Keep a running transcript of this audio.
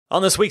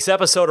On this week's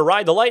episode of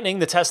Ride the Lightning,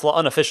 the Tesla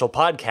unofficial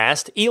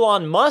podcast,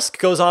 Elon Musk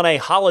goes on a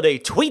holiday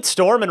tweet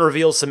storm and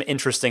reveals some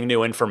interesting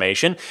new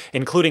information,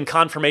 including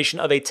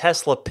confirmation of a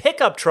Tesla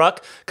pickup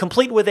truck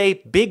complete with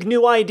a big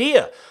new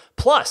idea.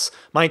 Plus,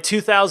 my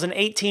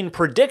 2018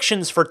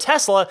 predictions for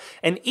Tesla,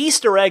 an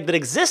Easter egg that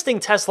existing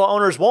Tesla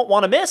owners won't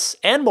want to miss,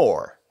 and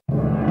more.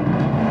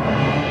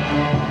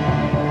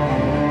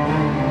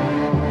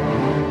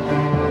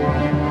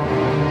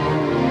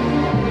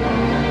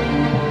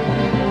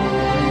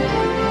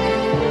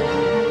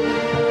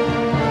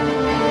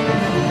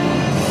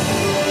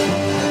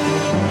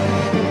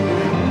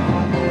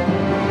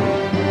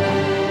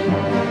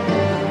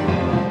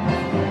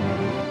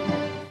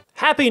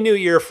 Happy New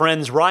Year,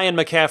 friends. Ryan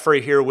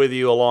McCaffrey here with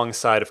you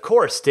alongside, of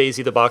course,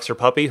 Daisy the boxer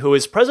puppy, who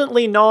is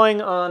presently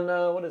gnawing on,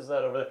 what is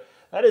that over there?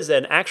 That is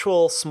an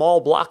actual small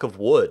block of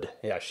wood.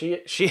 Yeah, she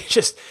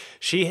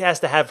has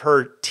to have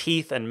her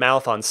teeth and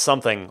mouth on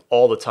something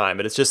all the time,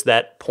 and it's just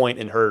that point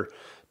in her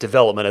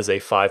development as a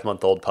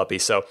 5-month-old puppy.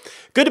 So,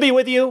 good to be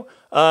with you.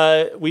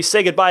 We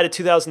say goodbye to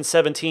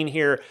 2017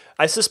 here.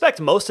 I suspect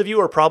most of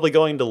you are probably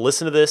going to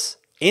listen to this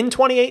in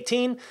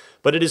 2018,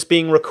 but it is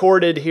being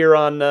recorded here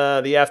on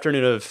the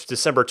afternoon of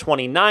December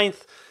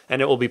 29th, and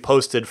it will be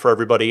posted for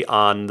everybody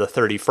on the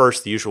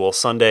 31st, the usual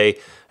Sunday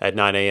at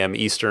 9 a.m.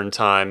 Eastern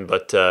time.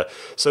 But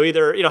so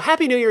either,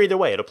 Happy New Year either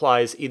way. It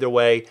applies either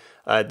way.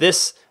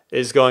 This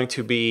is going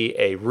to be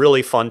a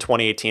really fun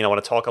 2018. I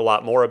want to talk a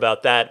lot more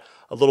about that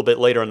a little bit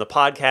later in the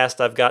podcast.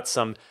 I've got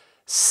some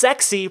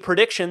sexy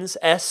predictions,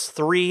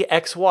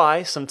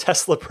 S3XY, some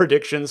Tesla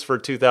predictions for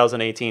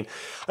 2018.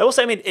 I will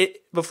say,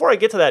 before I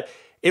get to that,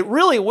 it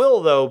really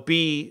will, though,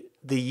 be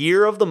the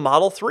year of the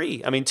Model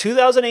 3.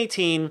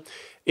 2018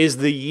 is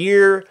the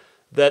year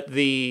that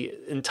the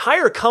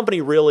entire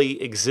company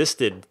really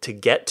existed to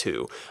get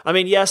to.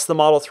 Yes, the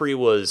Model 3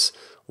 was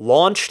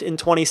launched in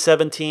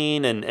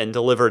 2017 and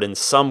delivered in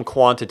some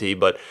quantity,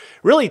 but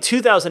really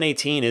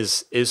 2018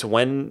 is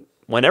when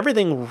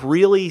everything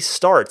really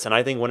starts, and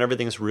I think when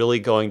everything's really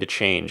going to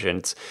change. And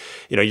it's,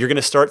 you're going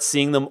to start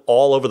seeing them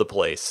all over the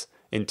place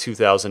in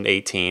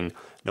 2018,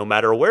 no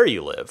matter where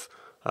you live.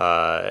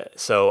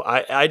 So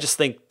I just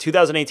think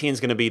 2018 is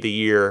going to be the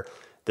year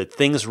that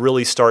things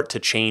really start to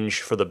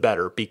change for the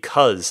better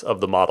because of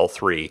the Model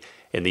 3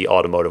 in the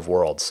automotive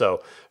world.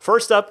 So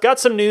first up, got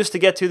some news to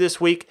get to this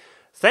week.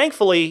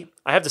 Thankfully,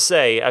 I have to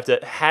say, I have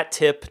to hat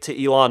tip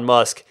to Elon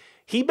Musk.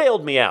 He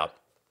bailed me out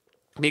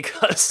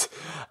because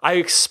I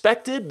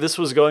expected this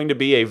was going to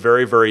be a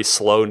very, very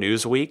slow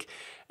news week.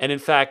 And in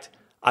fact,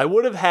 I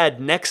would have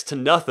had next to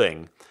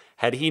nothing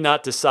had he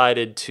not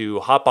decided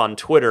to hop on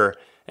Twitter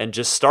and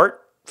just start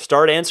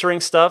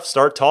answering stuff,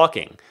 start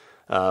talking,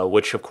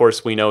 which of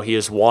course we know he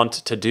is wont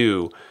to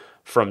do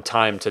from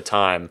time to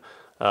time.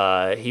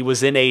 He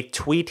was in a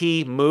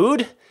tweety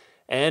mood,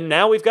 and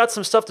now we've got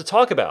some stuff to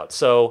talk about.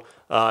 So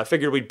I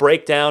figured we'd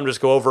break down, just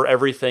go over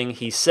everything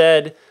he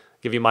said,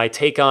 give you my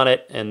take on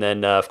it, and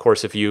then of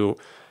course if you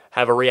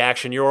have a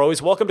reaction, you're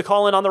always welcome to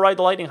call in on the Ride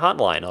the Lightning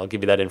hotline. I'll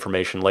give you that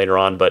information later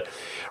on. But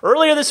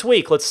earlier this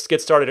week, let's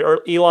get started.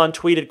 Elon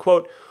tweeted,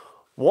 quote,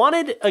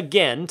 "Wanted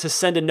again to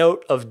send a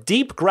note of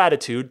deep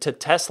gratitude to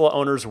Tesla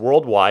owners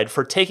worldwide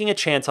for taking a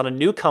chance on a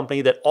new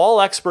company that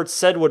all experts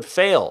said would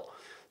fail.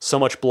 So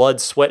much blood,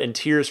 sweat, and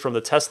tears from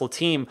the Tesla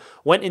team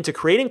went into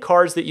creating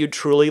cars that you'd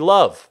truly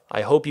love.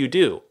 I hope you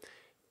do.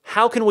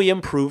 How can we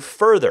improve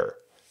further?"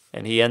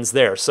 And he ends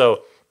there.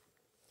 So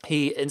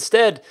he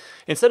instead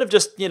of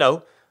just,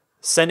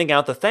 sending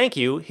out the thank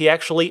you, he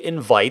actually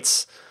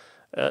invites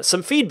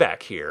some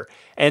feedback here.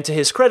 And to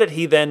his credit,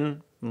 he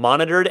then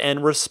monitored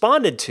and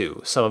responded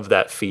to some of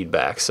that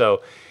feedback.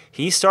 So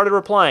he started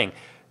replying.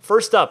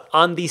 First up,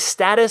 on the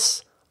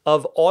status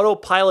of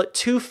Autopilot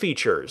 2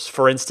 features,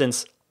 for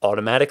instance,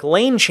 automatic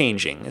lane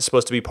changing is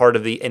supposed to be part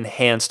of the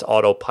enhanced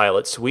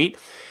Autopilot suite.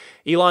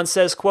 Elon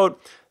says,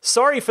 quote,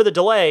 "Sorry for the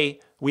delay.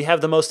 We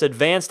have the most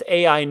advanced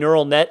AI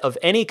neural net of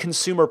any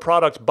consumer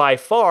product by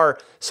far,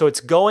 so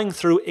it's going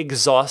through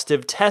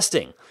exhaustive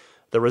testing.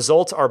 The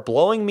results are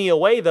blowing me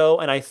away, though,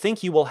 and I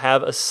think you will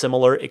have a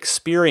similar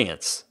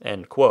experience,"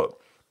 end quote.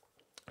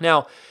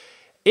 Now,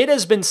 it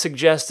has been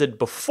suggested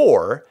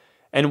before,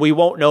 and we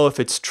won't know if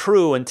it's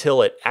true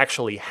until it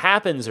actually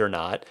happens or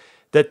not,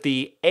 that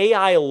the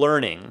AI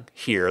learning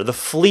here, the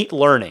fleet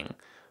learning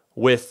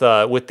with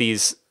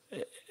these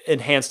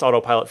enhanced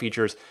autopilot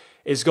features,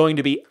 is going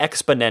to be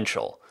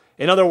exponential.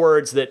 In other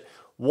words, that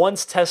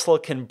once Tesla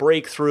can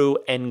break through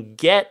and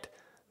get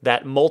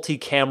that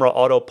multi-camera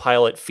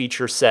autopilot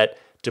feature set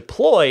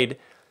deployed,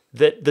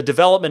 that the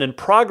development and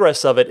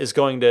progress of it is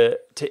going to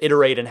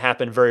iterate and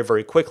happen very,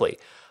 very quickly.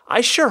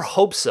 I sure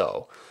hope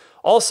so.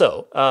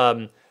 Also,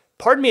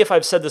 pardon me if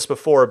I've said this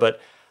before,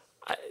 but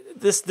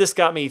this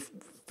got me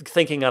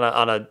thinking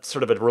on a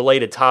sort of a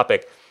related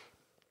topic.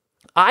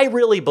 I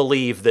really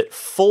believe that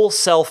full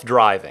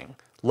self-driving,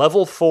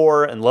 level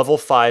 4 and level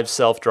 5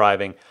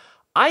 self-driving,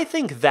 I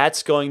think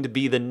that's going to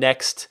be the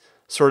next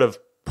sort of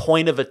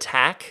point of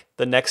attack,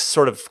 the next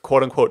sort of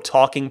quote-unquote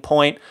talking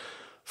point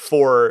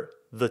for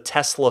the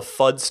Tesla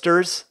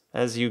fudsters,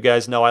 as you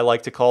guys know I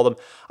like to call them.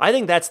 I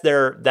think that's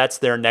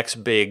their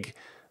next big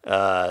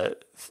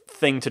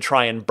thing to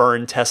try and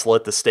burn Tesla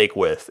at the stake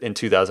with in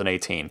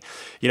 2018.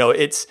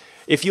 It's,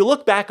 if you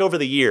look back over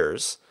the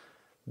years,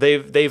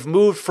 they've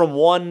moved from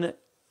one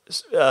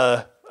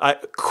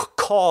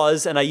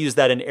cause, and I use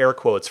that in air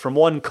quotes, from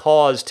one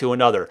cause to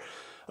another.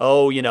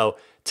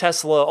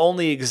 Tesla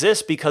only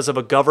exists because of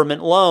a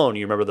government loan.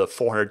 You remember the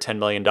 $410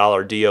 million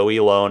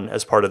DOE loan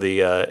as part of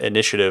the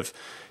initiative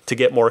to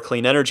get more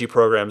clean energy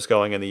programs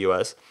going in the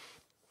U.S.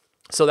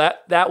 So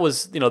that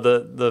was,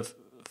 the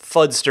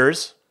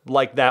FUDsters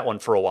liked that one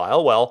for a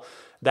while. Well,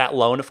 that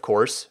loan, of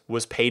course,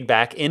 was paid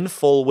back in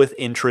full with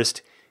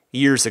interest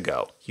years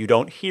ago. You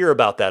don't hear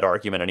about that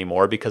argument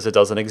anymore because it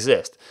doesn't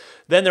exist.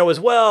 Then there was,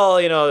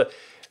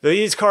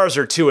 these cars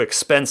are too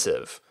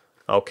expensive.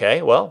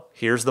 Okay, well,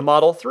 here's the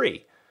Model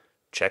 3.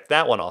 Check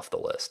that one off the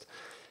list.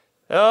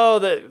 Oh,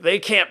 they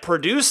can't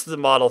produce the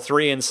Model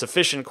 3 in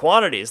sufficient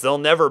quantities. They'll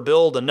never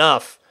build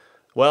enough.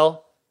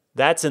 Well,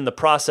 that's in the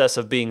process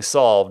of being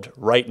solved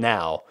right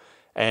now.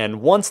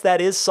 And once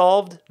that is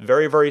solved,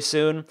 very, very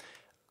soon,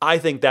 I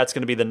think that's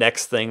going to be the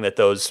next thing that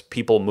those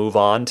people move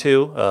on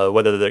to,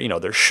 whether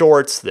they're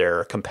shorts,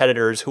 they're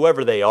competitors,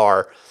 whoever they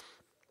are.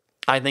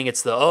 I think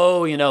it's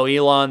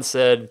Elon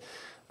said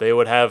they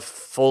would have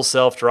full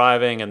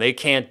self-driving and they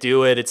can't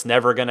do it. It's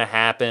never going to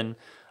happen.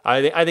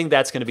 I think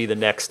that's going to be the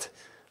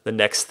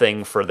next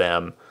thing for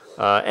them.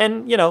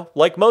 And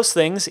like most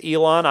things,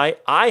 Elon,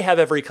 I have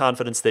every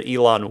confidence that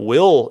Elon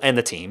will, and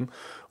the team,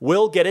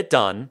 will get it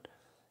done,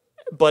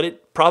 but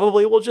it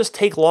probably will just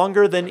take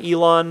longer than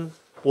Elon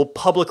will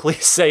publicly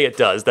say it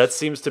does. That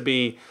seems to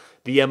be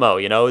the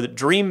MO,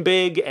 dream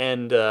big,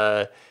 and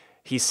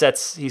he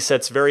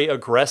sets very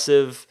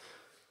aggressive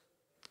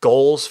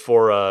goals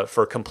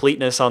for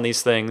completeness on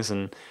these things,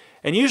 and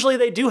usually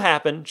they do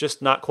happen,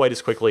 just not quite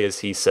as quickly as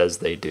he says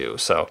they do.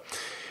 So,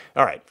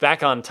 all right,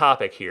 back on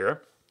topic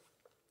here.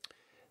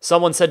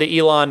 Someone said to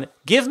Elon,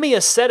 "Give me a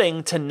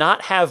setting to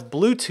not have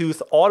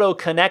Bluetooth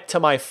auto-connect to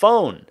my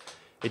phone.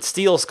 It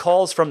steals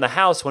calls from the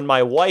house when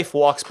my wife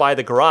walks by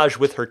the garage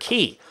with her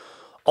key.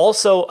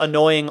 Also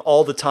annoying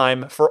all the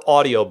time for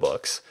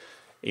audiobooks."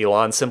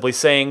 Elon simply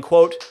saying,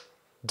 quote,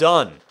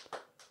 "Done."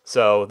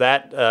 So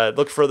that,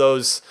 look for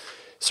those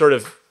sort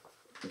of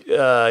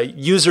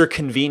user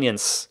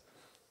convenience,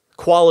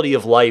 quality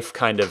of life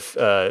kind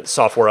of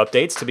software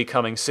updates to be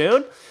coming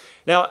soon.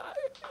 Now,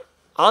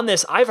 on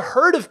this, I've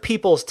heard of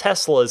people's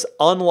Teslas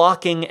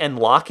unlocking and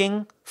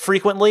locking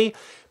frequently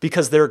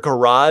because their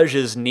garage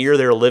is near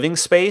their living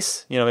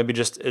space. Maybe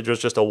there's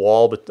just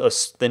a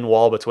thin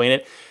wall between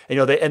it, and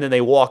and then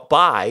they walk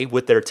by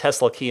with their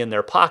Tesla key in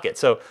their pocket.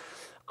 So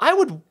I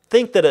would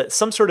think that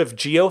some sort of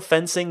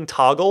geofencing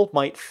toggle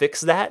might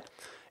fix that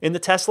in the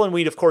Tesla. And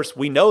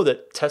we know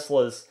that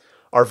Teslas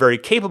are very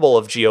capable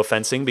of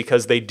geofencing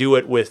because they do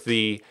it with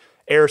the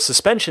air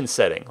suspension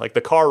setting. Like the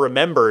car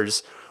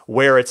remembers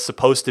where it's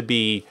supposed to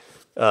be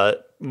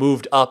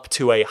moved up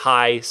to a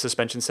high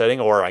suspension setting,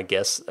 or I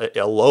guess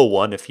a low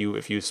one if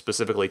you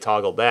specifically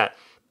toggled that.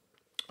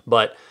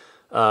 But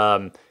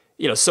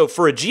so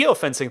for a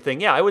geofencing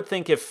thing, I would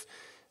think if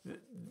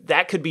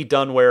that could be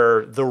done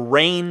where the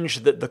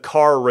range that the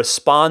car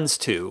responds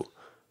to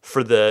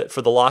for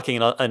the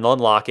locking and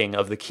unlocking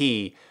of the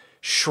key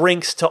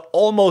shrinks to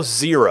almost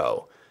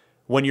zero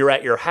when you're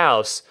at your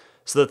house,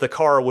 so that the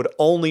car would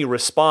only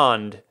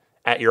respond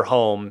at your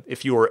home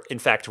if you were in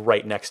fact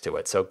right next to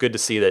it. So good to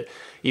see that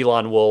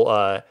Elon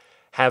will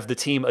have the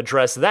team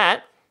address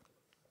that.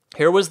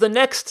 Here was the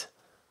next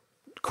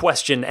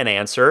question and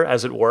answer,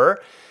 as it were.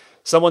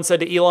 Someone said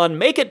to Elon,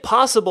 "Make it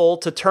possible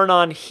to turn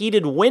on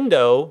heated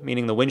window,"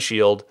 meaning the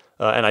windshield,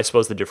 and I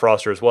suppose the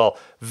defroster as well,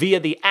 "via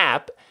the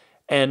app,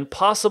 and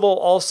possible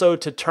also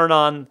to turn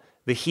on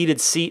the heated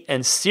seat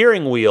and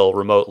steering wheel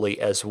remotely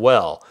as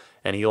well."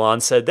 And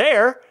Elon said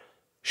there,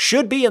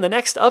 should be in the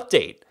next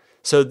update.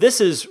 So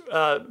this is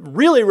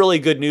really, really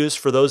good news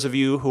for those of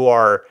you who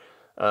are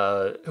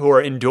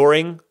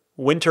enduring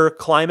winter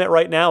climate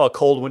right now, a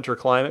cold winter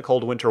climate,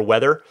 cold winter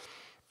weather.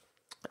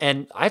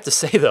 And I have to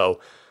say, though,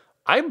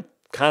 I'm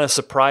kind of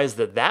surprised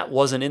that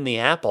wasn't in the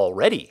app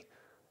already.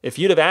 If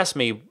you'd have asked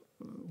me,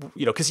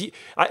 because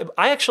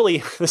I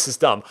actually, this is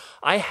dumb,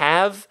 I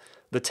have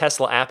the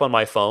Tesla app on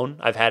my phone.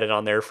 I've had it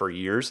on there for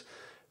years,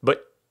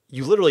 but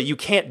you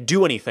can't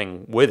do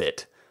anything with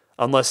it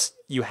unless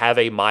you have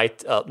a My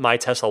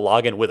Tesla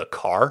login with a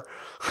car.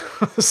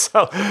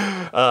 So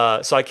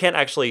I can't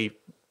actually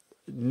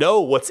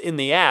know what's in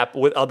the app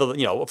with other,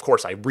 of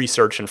course I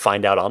research and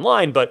find out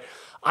online, but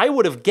I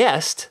would have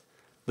guessed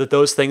that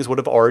those things would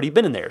have already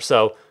been in there.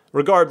 So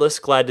regardless,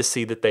 glad to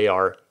see that they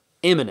are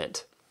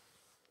imminent.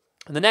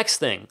 And the next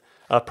thing,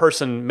 a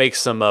person makes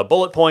some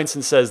bullet points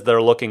and says they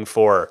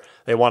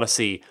want to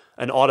see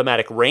an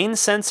automatic rain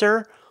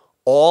sensor,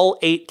 all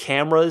 8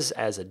 cameras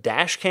as a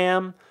dash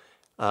cam,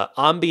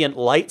 ambient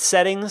light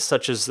settings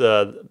such as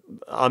the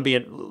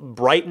ambient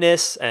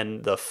brightness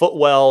and the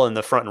footwell and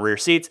the front and rear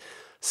seats,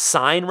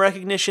 sign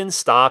recognition,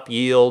 stop,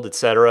 yield,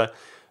 etc.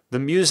 The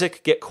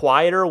music get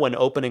quieter when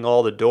opening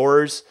all the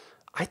doors.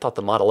 I thought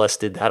the Model S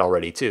did that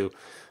already too.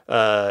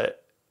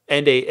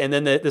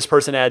 This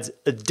person adds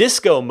a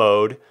disco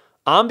mode,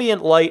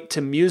 ambient light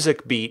to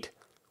music beat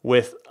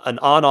with an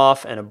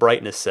on-off and a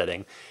brightness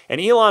setting.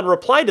 And Elon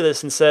replied to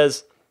this and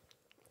says,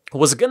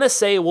 was going to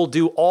say we'll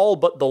do all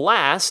but the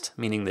last,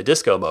 meaning the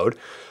disco mode,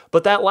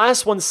 but that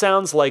last one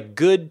sounds like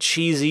good,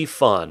 cheesy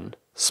fun,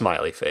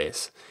 smiley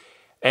face.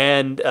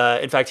 And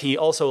in fact, he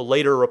also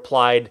later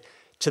replied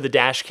to the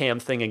dash cam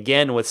thing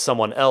again with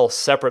someone else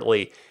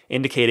separately,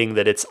 indicating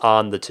that it's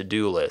on the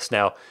to-do list.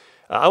 Now,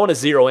 I want to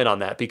zero in on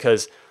that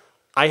because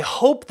I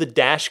hope the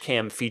dash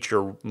cam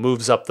feature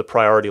moves up the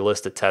priority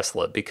list at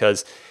Tesla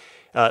because,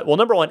 well,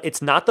 number one,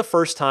 it's not the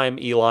first time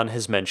Elon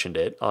has mentioned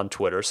it on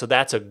Twitter, so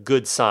that's a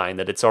good sign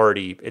that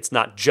it's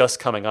not just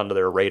coming onto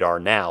their radar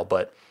now.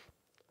 But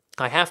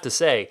I have to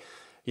say,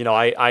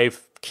 I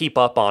keep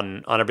up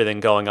on everything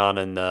going on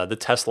in the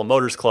Tesla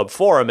Motors Club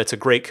forum. It's a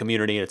great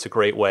community, and it's a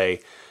great way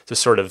to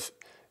sort of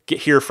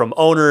hear from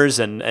owners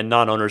and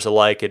non-owners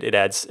alike. It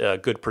adds a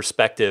good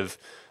perspective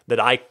that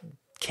I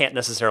can't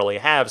necessarily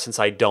have since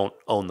I don't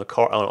own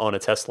a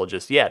Tesla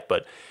just yet.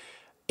 But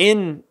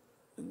in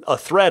a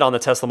thread on the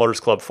Tesla Motors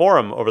Club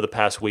forum over the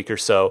past week or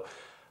so,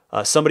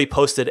 somebody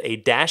posted a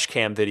dash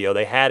cam video.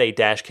 They had a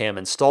dash cam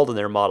installed in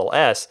their Model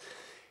S,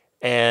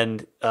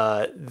 and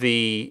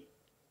the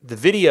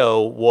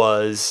video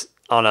was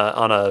on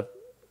a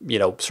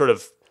sort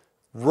of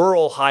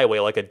rural highway,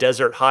 like a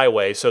desert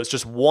highway. So it's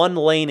just one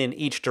lane in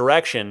each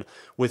direction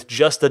with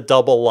just a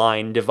double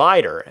line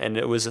divider, and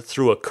it was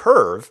through a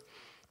curve.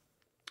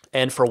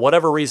 And for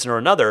whatever reason or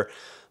another,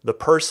 the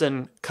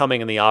person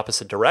coming in the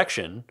opposite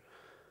direction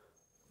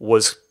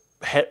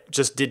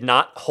just did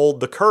not hold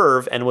the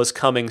curve and was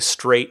coming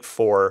straight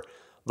for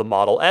the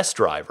Model S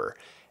driver.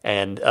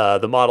 And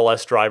the Model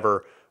S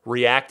driver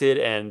reacted,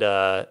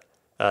 and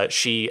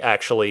she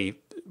actually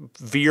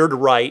veered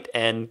right,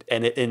 and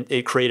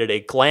it created a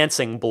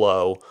glancing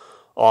blow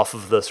off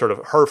of the sort of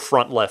her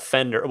front left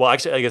fender. Well,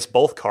 actually, I guess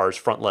both cars'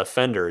 front left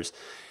fenders.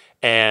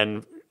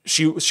 And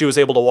she was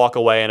able to walk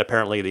away, and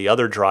apparently the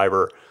other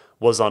driver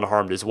was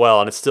unharmed as well.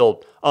 And it's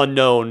still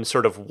unknown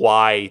sort of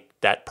why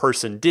that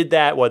person did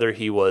that, whether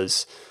he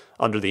was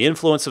under the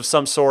influence of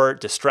some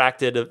sort,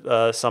 distracted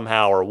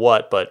somehow, or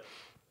what. But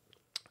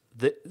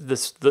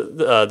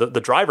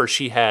the driver,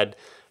 she had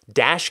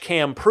dash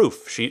cam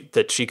proof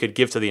that she could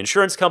give to the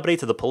insurance company,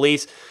 to the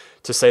police,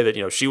 to say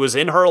that she was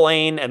in her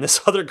lane and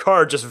this other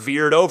car just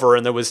veered over,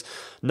 and there was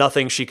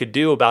nothing she could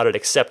do about it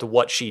except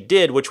what she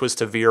did, which was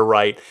to veer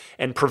right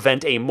and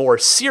prevent a more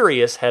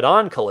serious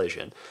head-on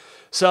collision.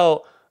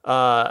 So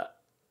I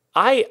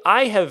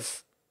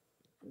have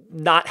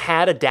not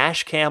had a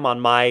dash cam on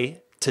my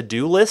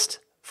to-do list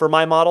for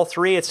my Model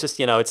 3. It's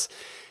just,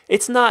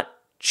 it's not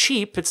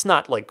cheap. It's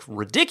not like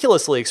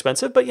ridiculously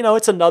expensive, but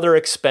it's another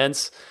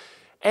expense.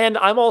 And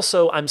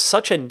I'm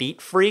such a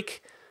neat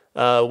freak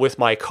with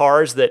my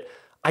cars that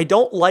I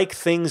don't like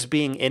things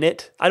being in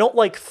it. I don't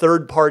like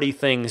third-party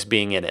things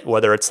being in it,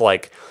 whether it's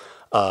like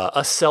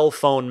a cell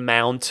phone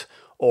mount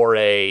or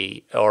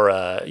a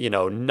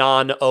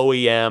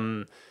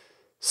non-OEM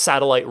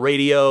satellite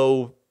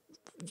radio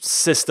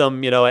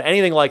system,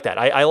 anything like that.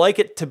 I like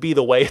it to be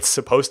the way it's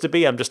supposed to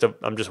be. I'm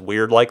just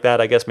weird like that,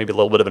 I guess, maybe a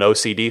little bit of an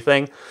OCD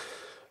thing.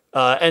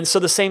 And so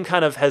the same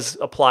kind of has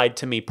applied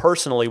to me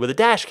personally with a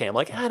dash cam.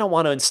 Like, I don't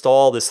want to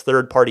install this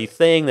third-party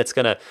thing that's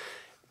going to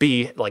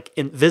be like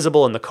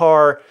invisible in the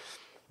car.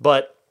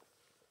 But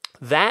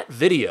that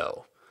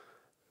video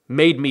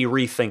made me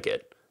rethink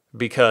it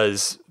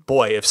because,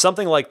 boy, if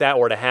something like that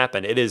were to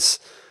happen, it is,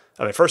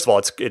 first of all,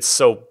 it's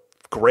so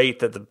great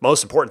that the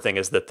most important thing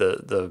is that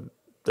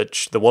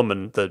the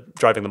woman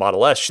driving the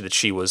Model S, that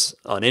she was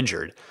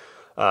uninjured,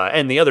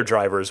 and the other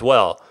driver as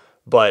well.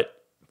 But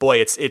boy,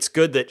 it's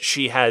good that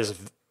she has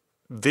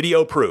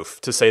video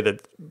proof to say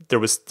that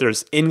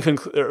there's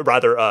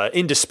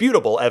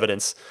indisputable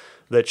evidence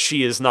that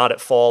she is not at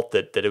fault,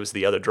 that it was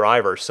the other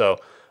driver. So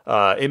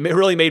it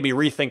really made me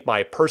rethink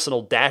my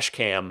personal dash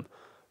cam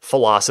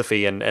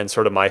philosophy and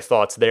sort of my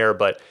thoughts there.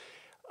 But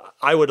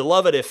I would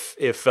love it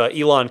if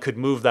Elon could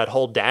move that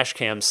whole dash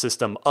cam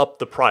system up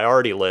the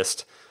priority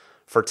list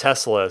for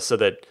Tesla, so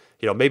that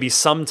maybe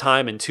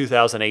sometime in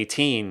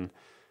 2018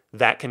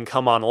 that can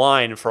come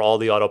online for all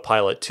the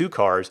Autopilot 2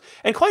 cars.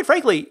 And quite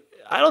frankly,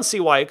 I don't see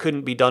why it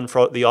couldn't be done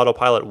for the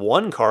Autopilot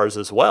 1 cars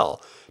as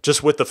well,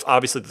 just with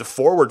obviously the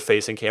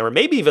forward-facing camera,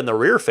 maybe even the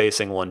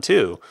rear-facing one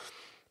too.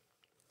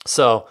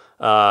 So,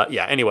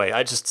 anyway,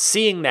 I just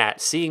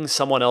seeing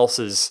someone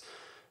else's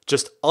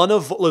just there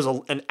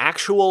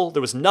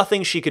was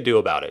nothing she could do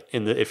about it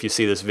if you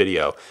see this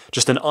video,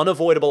 just an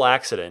unavoidable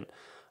accident.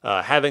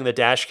 Having the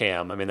dash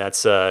cam,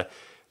 that's a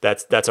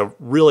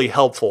really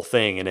helpful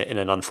thing in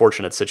an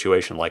unfortunate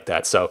situation like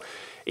that. So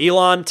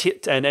Elon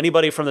and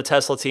anybody from the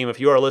Tesla team, if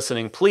you are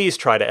listening, please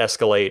try to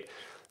escalate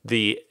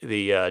the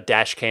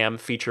dash cam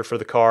feature for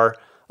the car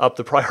up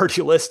the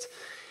priority list.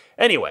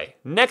 Anyway,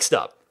 next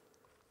up,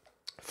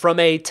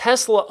 from a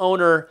Tesla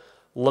owner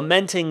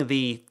lamenting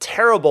the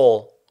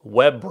terrible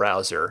web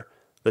browser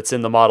that's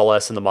in the Model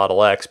S and the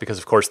Model X, because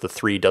of course the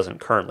 3 doesn't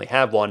currently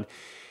have one.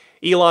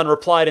 Elon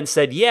replied and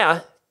said,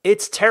 yeah,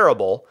 it's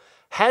terrible.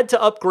 Had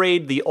to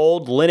upgrade the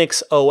old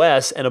Linux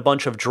OS and a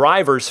bunch of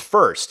drivers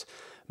first.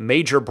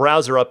 Major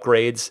browser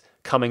upgrades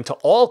coming to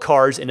all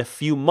cars in a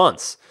few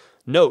months.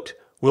 Note,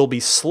 will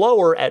be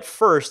slower at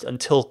first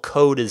until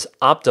code is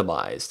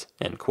optimized,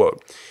 end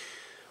quote.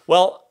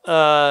 Well,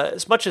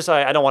 as much as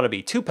I don't want to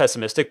be too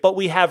pessimistic, but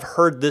we have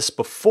heard this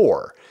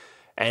before.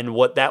 And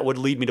what that would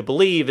lead me to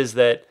believe is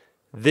that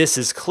this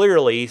is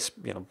clearly,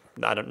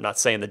 I'm not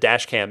saying the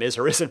dash cam is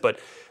or isn't, but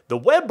the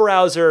web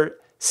browser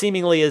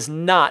seemingly is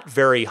not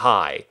very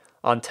high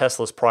on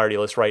Tesla's priority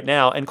list right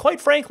now. And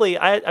quite frankly,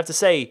 I have to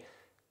say,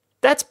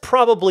 that's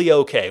probably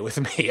okay with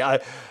me.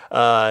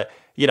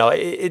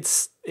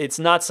 It's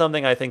not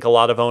something I think a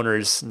lot of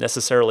owners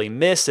necessarily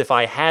miss. If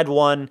I had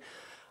one,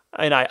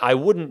 and I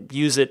wouldn't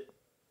use it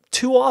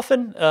too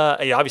often.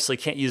 You obviously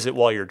can't use it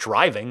while you're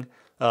driving.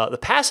 The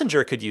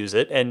passenger could use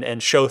it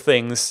and show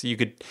things.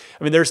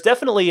 There's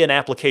definitely an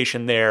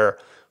application there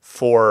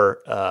for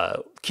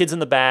kids in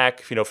the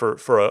back,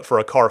 for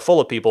a car full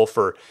of people.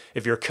 For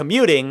if you're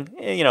commuting,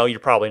 you're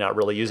probably not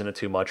really using it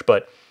too much.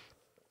 But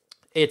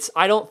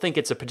I don't think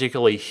it's a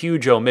particularly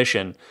huge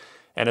omission.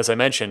 And as I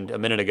mentioned a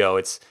minute ago,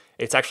 it's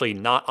actually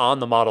not on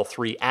the Model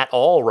 3 at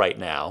all right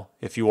now.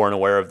 If you weren't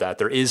aware of that,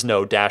 there is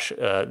no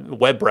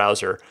web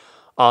browser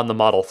on the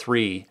Model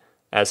 3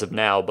 as of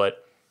now.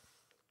 But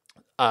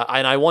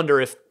and I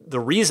wonder if the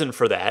reason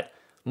for that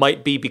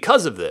might be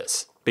because of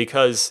this,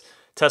 because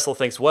Tesla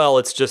thinks, well,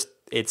 it's at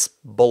a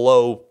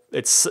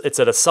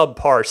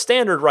subpar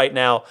standard right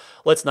now.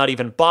 Let's not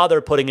even bother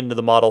putting into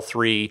the Model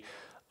 3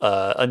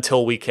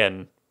 until we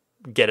can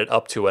get it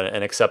up to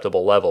an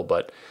acceptable level.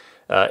 But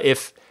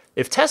if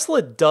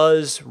Tesla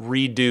does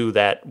redo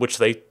that, which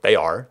they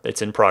are,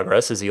 it's in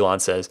progress, as Elon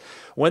says,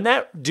 when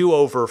that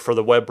do-over for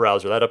the web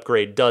browser, that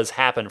upgrade does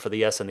happen for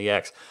the S and the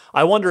X,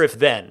 I wonder if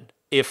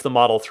the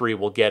Model 3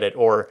 will get it,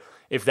 or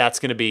if that's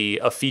going to be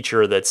a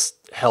feature that's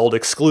held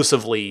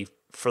exclusively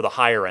for the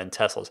higher-end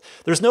Teslas.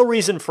 There's no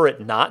reason for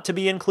it not to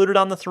be included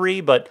on the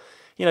 3, but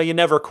you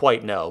never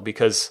quite know,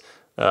 because,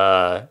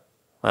 you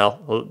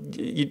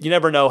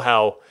never know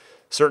how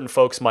certain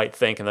folks might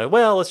think, and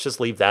let's just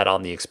leave that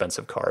on the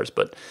expensive cars.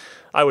 But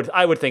I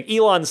would think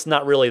Elon's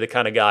not really the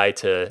kind of guy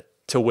to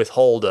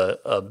withhold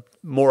a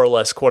more or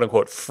less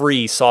quote-unquote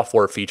free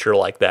software feature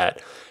like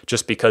that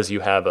just because you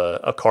have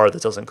a car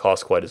that doesn't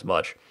cost quite as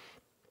much.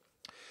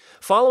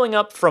 Following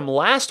up from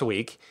last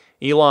week,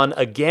 Elon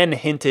again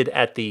hinted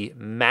at the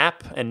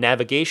map and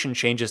navigation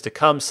changes to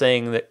come,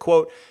 saying that,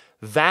 quote,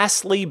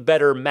 vastly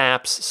better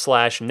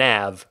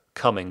maps/nav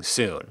coming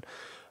soon.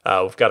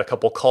 We've got a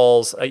couple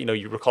calls.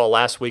 You recall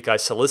last week I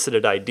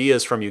solicited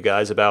ideas from you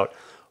guys about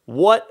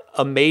what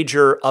a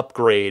major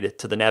upgrade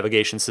to the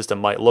navigation system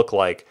might look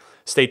like.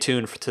 Stay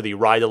tuned to the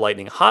Ride the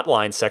Lightning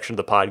hotline section of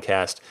the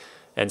podcast,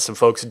 and some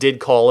folks did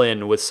call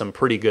in with some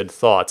pretty good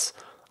thoughts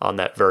on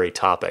that very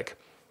topic.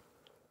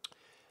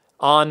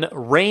 On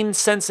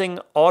rain-sensing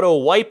auto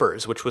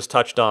wipers, which was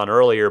touched on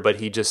earlier, but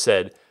he just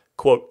said,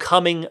 quote,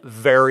 coming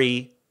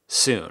very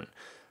soon.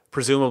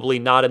 Presumably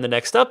not in the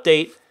next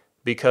update,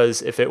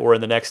 because if it were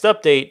in the next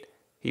update,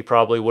 he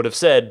probably would have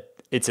said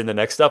it's in the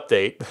next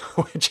update,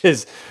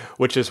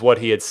 which is what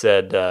he had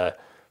said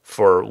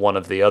for one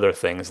of the other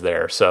things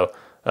there. So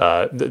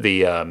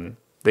the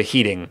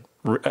heating,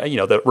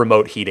 the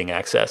remote heating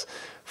access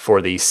for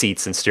the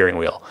seats and steering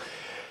wheel.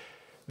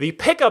 The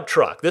pickup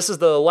truck. This is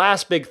the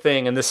last big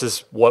thing, and this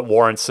is what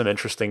warrants some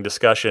interesting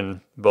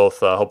discussion, both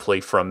hopefully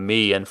from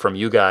me and from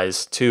you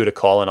guys too, to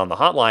call in on the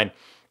hotline.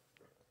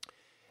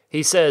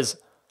 He says,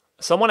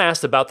 someone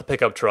asked about the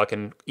pickup truck,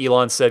 and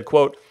Elon said,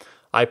 quote,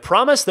 I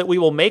promise that we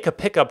will make a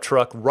pickup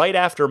truck right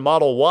after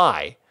Model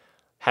Y.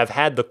 Have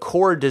had the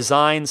core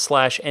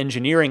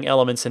design/engineering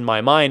elements in my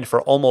mind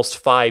for almost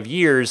 5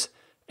 years.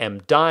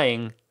 Am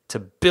dying to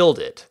build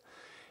it.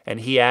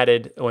 And he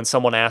added, when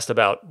someone asked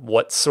about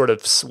what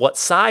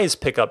size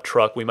pickup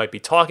truck we might be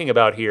talking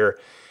about here,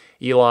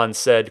 Elon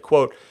said,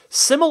 quote,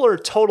 similar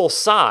total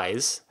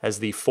size as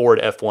the Ford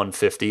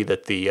F-150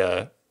 that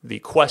the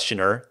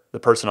questioner, the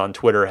person on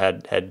Twitter,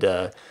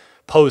 had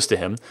posed to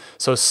him.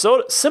 So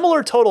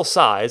similar total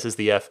size as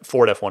the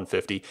Ford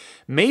F-150,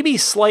 maybe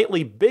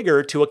slightly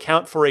bigger to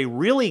account for a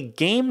really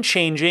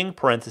game-changing,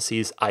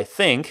 parentheses, I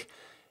think,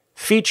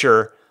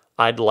 feature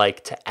I'd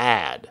like to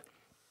add.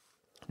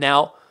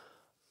 Now,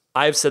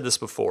 I've said this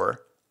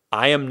before.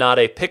 I am not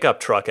a pickup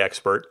truck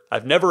expert.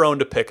 I've never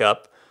owned a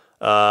pickup.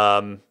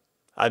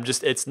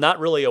 It's not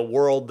really a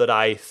world that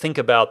I think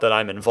about, that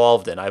I'm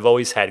involved in. I've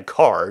always had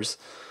cars.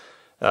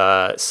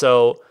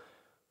 So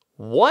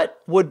what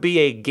would be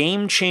a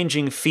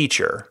game-changing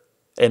feature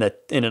in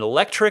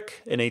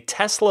a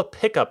Tesla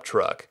pickup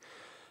truck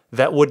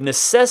that would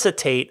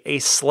necessitate a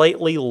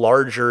slightly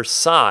larger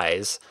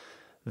size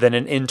than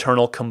an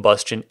internal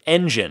combustion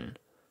engine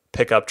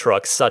pickup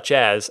truck, such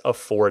as a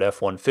Ford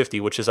F-150,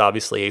 which is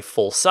obviously a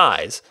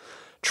full-size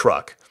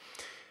truck?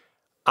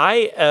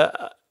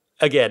 I,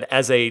 again,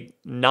 as a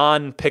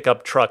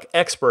non-pickup truck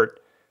expert,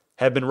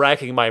 have been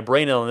racking my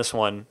brain on this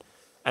one,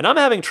 and I'm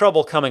having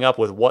trouble coming up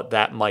with what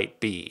that might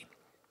be.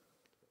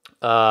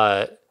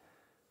 Whether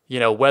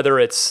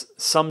it's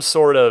some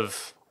sort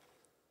of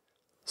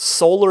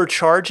solar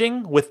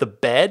charging with the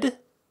bed,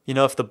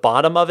 if the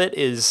bottom of it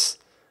is,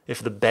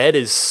 if the bed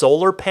is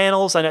solar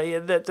panels. I know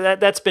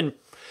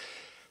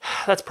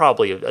that's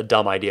probably a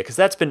dumb idea, because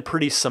that's been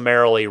pretty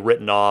summarily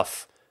written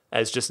off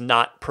as just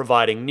not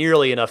providing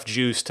nearly enough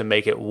juice to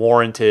make it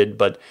warranted.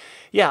 But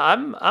yeah,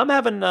 I'm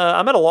at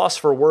a loss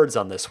for words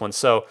on this one.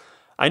 So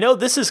I know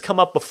this has come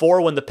up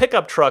before when the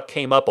pickup truck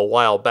came up a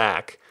while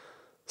back.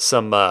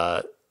 Some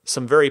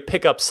very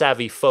pickup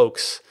savvy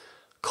folks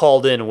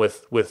called in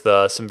with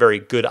some very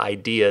good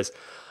ideas.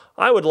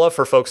 I would love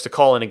for folks to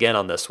call in again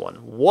on this one.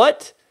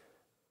 What,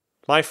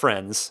 my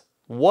friends,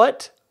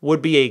 what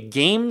would be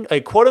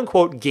a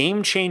quote-unquote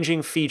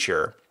game-changing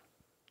feature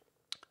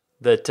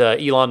that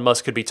Elon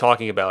Musk could be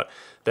talking about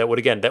that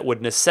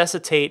would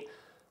necessitate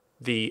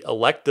the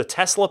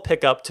Tesla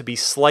pickup to be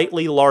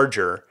slightly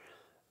larger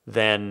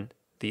than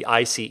the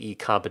ICE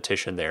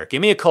competition there?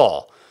 Give me a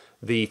call.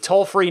 The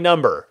toll-free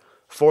number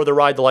for the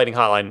Ride the Lightning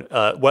hotline,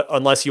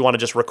 unless you want to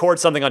just record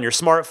something on your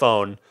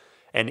smartphone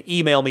and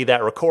email me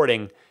that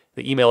recording.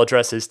 The email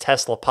address is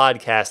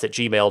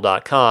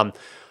teslapodcast@gmail.com.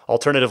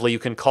 Alternatively, you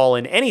can call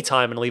in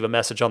anytime and leave a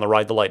message on the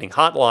Ride the Lightning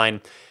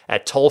hotline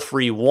at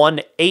toll-free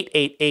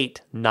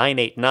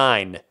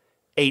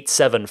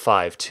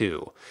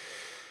 1-888-989-8752.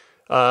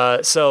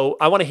 So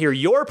I want to hear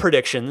your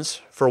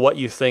predictions for what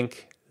you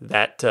think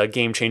that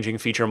game-changing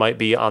feature might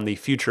be on the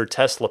future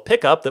Tesla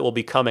pickup that will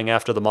be coming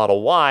after the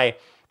Model Y.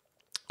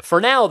 For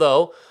now,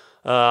 though,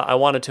 I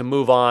wanted to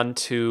move on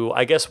to,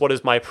 I guess, what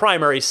is my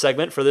primary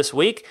segment for this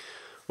week,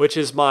 which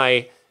is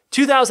my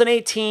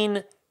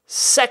 2018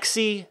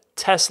 sexy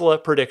Tesla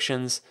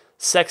predictions.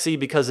 Sexy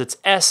because it's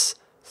S,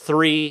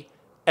 3,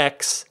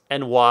 X,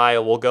 and Y.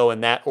 We'll go in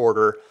that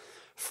order.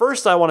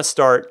 First, I want to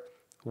start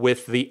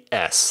with the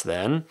S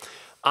then.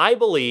 I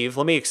believe,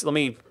 let me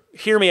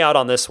hear me out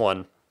on this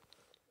one.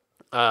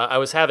 I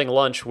was having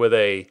lunch with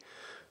a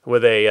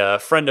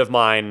friend of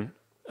mine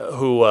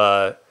who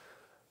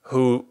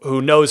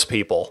knows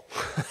people,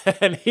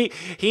 and he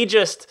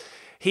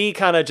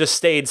kind of just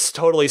stayed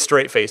totally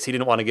straight-faced. He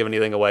didn't want to give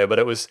anything away, but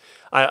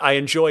I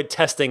enjoyed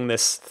testing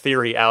this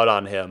theory out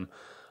on him.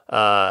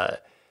 I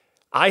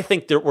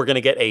think that we're going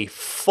to get a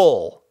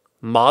full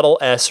Model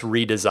S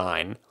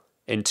redesign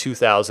in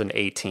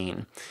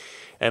 2018.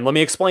 And let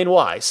me explain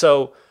why.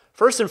 So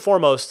first and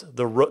foremost,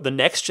 the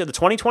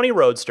 2020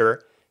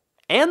 Roadster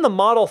and the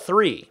Model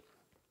 3,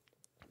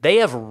 they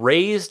have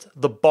raised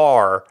the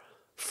bar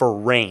for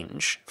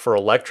range, for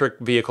electric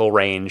vehicle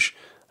range,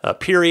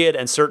 period,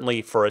 and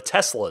certainly for a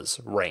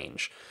Tesla's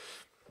range.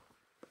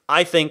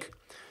 I think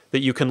that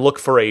you can look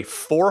for a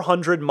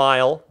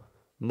 400-mile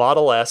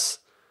Model S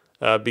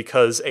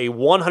because a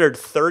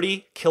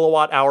 130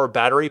 kilowatt-hour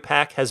battery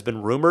pack has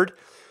been rumored.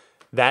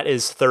 That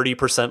is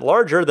 30%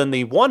 larger than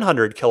the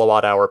 100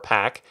 kilowatt-hour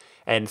pack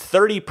and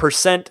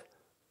 30%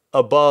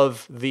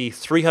 above the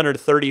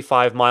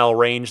 335-mile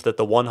range that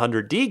the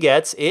 100D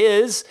gets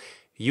is,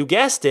 you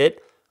guessed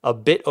it, a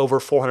bit over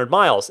 400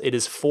 miles. It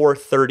is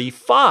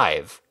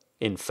 435,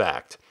 in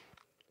fact.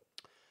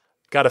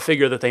 Got to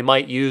figure that they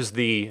might use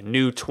the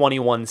new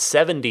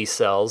 2170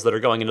 cells that are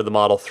going into the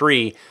Model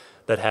 3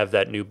 that have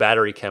that new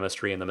battery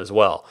chemistry in them as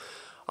well.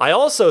 I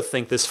also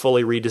think this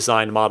fully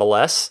redesigned Model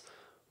S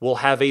will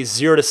have a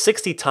 0 to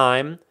 60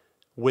 time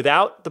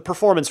without the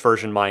performance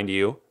version, mind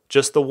you,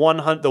 just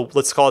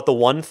let's call it the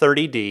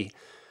 130D.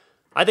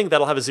 I think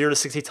that'll have a 0 to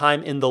 60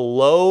 time in the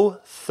low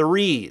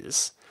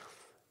 3s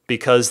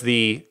because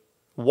the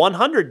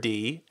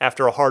 100D,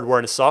 after a hardware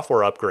and a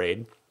software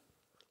upgrade,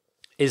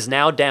 is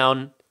now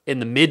down in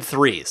the mid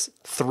 3s,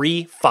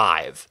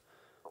 3.5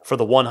 for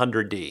the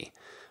 100D.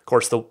 Of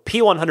course, the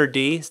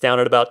P100D is down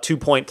at about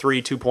 2.3,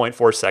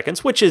 2.4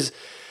 seconds, which is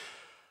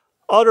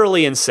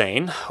utterly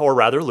insane, or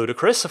rather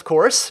ludicrous, of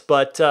course.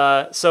 But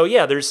so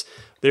yeah,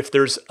 if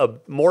there's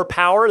more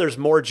power, there's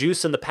more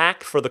juice in the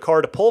pack for the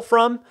car to pull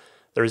from.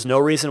 There's no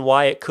reason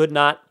why it could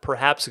not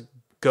perhaps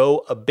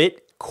go a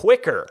bit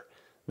quicker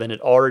than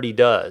it already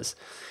does.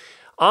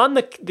 On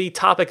the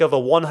topic of a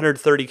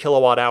 130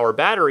 kilowatt hour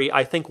battery,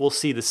 I think we'll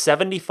see the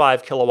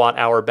 75 kilowatt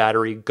hour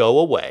battery go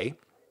away.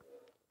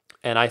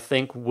 And I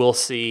think we'll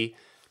see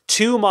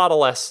two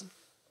Model S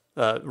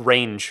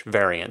range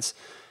variants.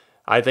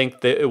 I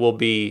think that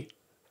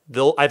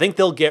I think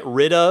they'll get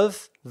rid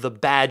of the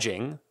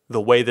badging the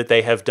way that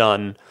they have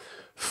done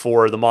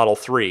for the Model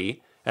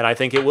 3. And I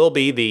think it will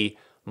be the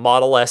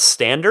Model S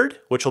Standard,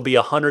 which will be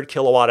a 100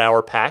 kilowatt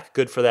hour pack,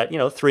 good for that,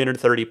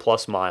 330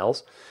 plus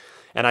miles.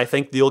 And I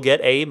think you'll get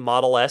a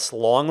Model S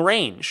Long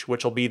Range,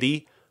 which will be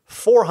the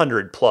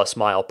 400 plus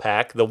mile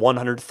pack, the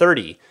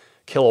 130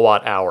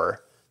 kilowatt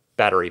hour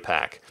battery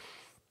pack.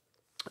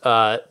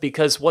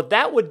 Because what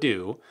that would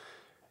do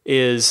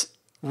is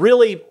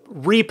really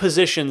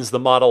repositions the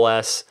Model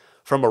S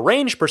from a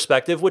range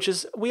perspective, which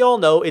is, we all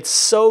know, it's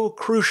so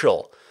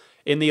crucial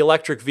in the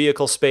electric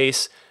vehicle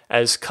space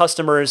as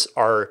customers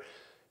are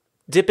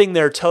dipping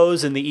their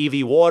toes in the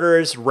EV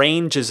waters.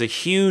 Range is a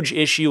huge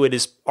issue. It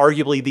is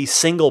arguably the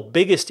single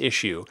biggest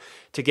issue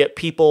to get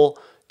people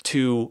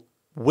to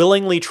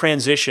willingly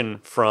transition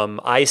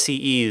from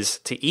ICEs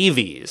to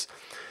EVs.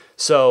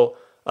 So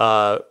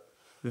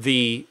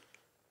this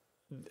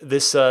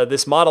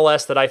Model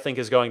S that I think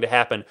is going to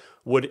happen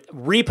would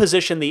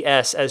reposition the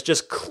S as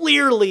just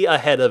clearly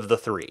ahead of the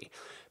 3,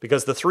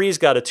 because the 3's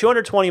got a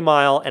 220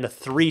 mile and a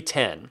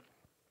 310.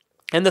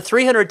 And the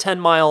 310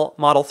 mile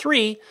Model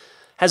 3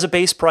 has a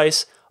base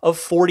price of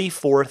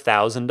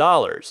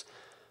 $44,000.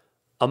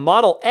 A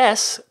Model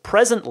S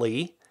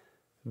presently,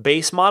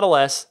 base Model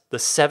S, the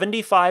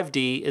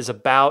 75D is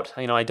about,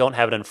 I don't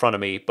have it in front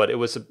of me, but it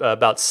was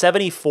about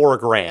 74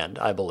 grand,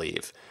 I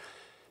believe.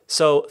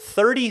 So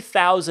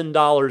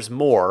 $30,000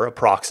 more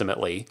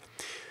approximately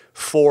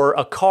for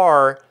a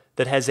car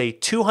that has a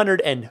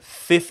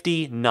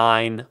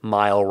 259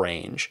 mile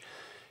range.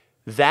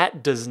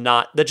 That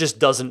just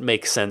doesn't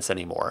make sense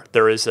anymore.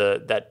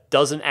 That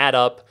doesn't add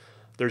up.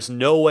 There's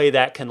no way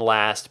that can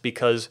last,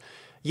 because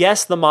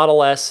yes, the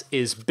Model S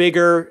is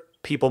bigger.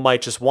 People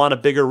might just want a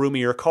bigger,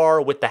 roomier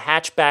car with the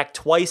hatchback,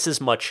 twice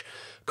as much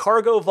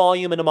cargo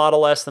volume in a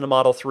Model S than a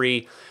Model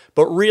 3.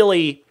 But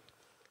really,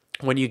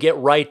 when you get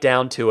right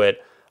down to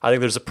it, I think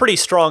there's a pretty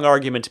strong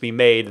argument to be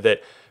made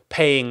that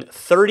paying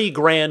 30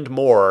 grand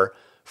more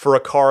for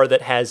a car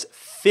that has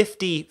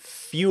 50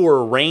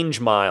 fewer range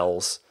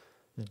miles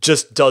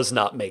just does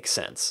not make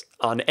sense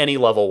on any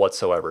level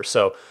whatsoever.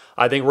 So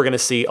I think we're going to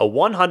see a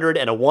 100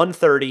 and a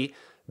 130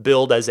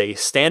 build as a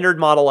standard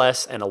Model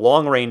S and a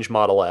long-range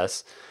Model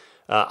S.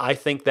 I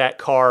think that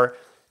car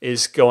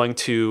is going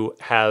to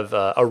have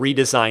a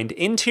redesigned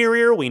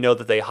interior. We know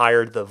that they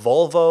hired the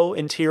Volvo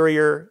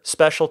interior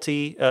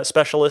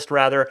specialist.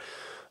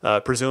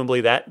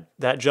 Presumably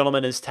that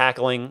gentleman is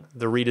tackling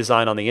the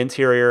redesign on the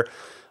interior.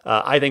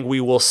 I think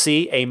we will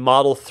see a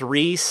Model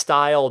 3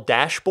 style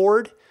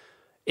dashboard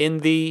in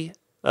the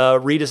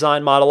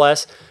redesigned Model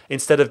S.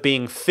 Instead of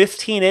being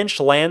 15-inch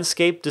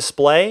landscape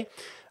display,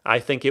 I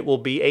think it will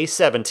be a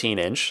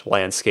 17-inch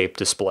landscape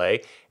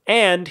display.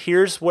 And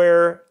here's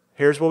where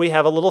we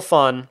have a little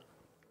fun.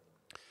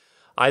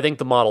 I think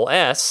the Model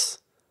S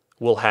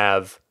will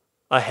have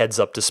a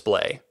heads-up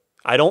display.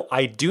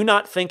 I do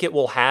not think it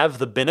will have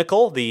the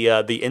binnacle,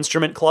 the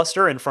instrument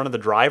cluster in front of the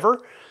driver.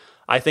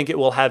 I think it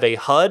will have a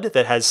HUD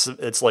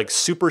it's like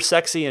super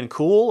sexy and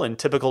cool in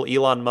typical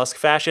Elon Musk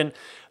fashion,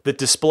 that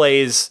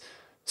displays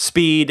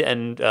speed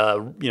and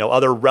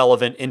other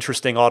relevant,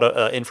 interesting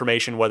auto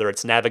information, whether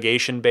it's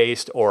navigation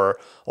based or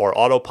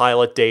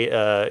autopilot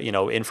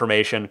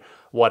information,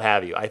 what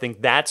have you. I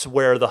think that's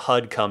where the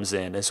HUD comes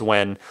in, is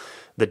when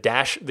the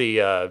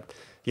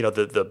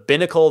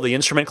binnacle, the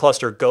instrument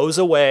cluster goes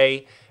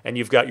away, and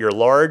you've got your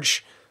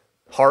large,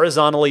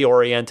 horizontally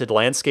oriented,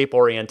 landscape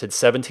oriented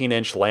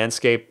 17-inch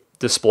landscape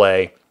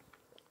display,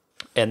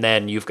 and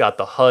then you've got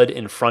the HUD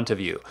in front of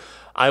you.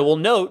 I will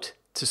note,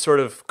 to sort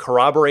of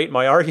corroborate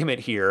my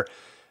argument here,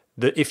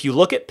 that if you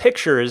look at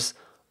pictures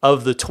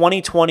of the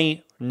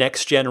 2020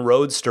 next-gen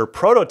Roadster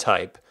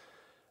prototype,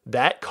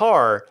 that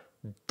car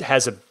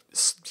has a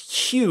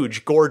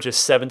huge,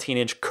 gorgeous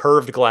 17-inch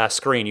curved glass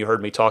screen. You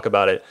heard me talk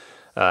about it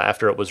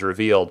after it was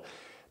revealed.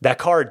 That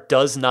car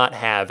does not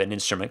have an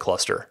instrument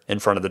cluster in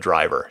front of the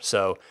driver.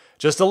 So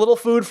just a little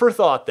food for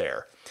thought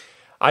there.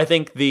 I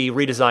think the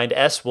redesigned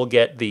S will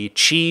get the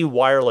Qi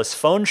wireless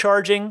phone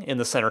charging in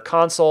the center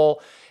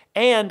console.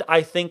 And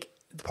I think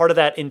part of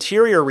that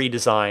interior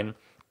redesign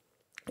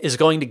is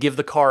going to give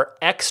the car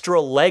extra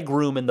leg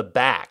room in the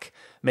back,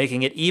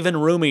 making it even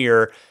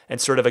roomier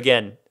and sort of,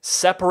 again,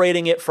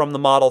 separating it from the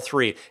Model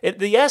 3.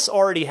 The S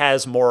already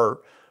has more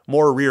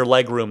rear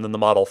leg room than the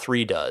Model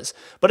 3 does,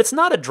 but it's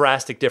not a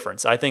drastic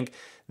difference. I think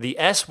the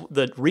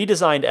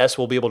redesigned S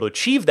will be able to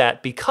achieve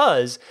that,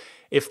 because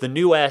if the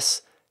new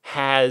S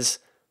has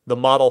the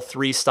Model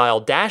 3 style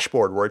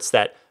dashboard, where it's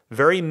that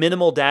very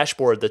minimal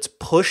dashboard that's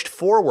pushed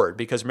forward,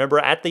 because remember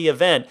at the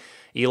event,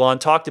 Elon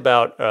talked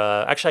about,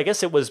 actually I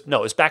guess it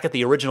was back at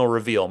the original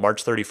reveal,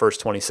 March 31st,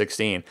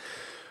 2016.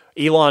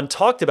 Elon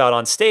talked about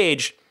on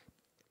stage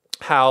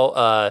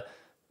how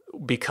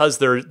because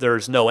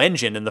there's no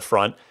engine in the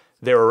front,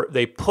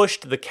 they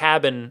pushed the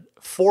cabin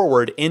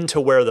forward into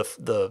where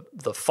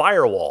the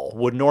firewall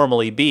would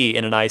normally be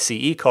in an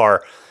ICE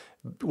car,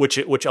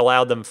 which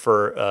allowed them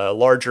for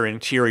larger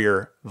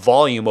interior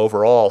volume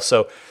overall.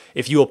 So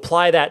if you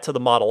apply that to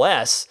the Model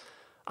S,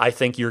 I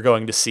think you're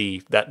going to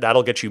see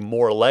that'll get you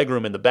more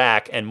legroom in the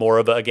back and more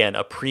of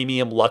a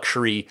premium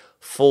luxury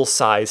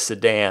full-size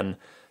sedan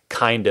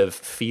kind of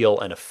feel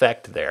and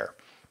effect there.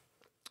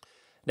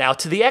 Now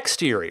to the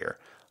exterior,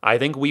 I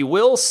think we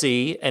will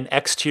see an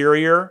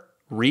exterior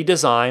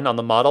redesign on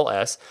the Model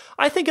S.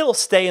 I think it'll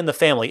stay in the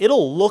family.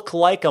 It'll look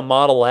like a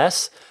Model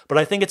S, but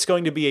I think it's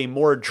going to be a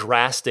more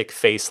drastic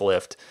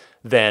facelift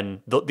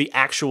than the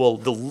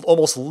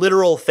almost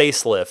literal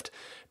facelift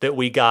that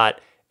we got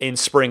in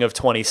spring of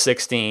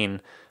 2016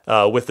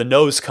 with the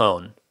nose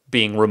cone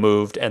being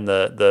removed and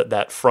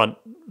that front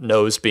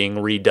nose being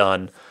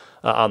redone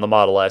on the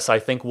Model S. I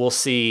think we'll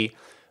see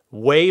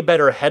way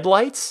better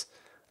headlights,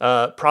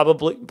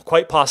 probably,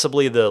 quite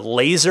possibly the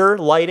laser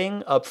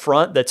lighting up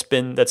front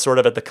that's sort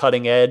of at the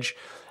cutting edge.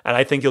 And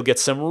I think you'll get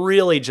some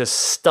really just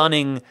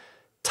stunning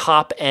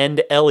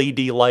top-end LED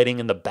lighting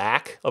in the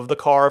back of the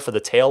car for the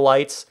tail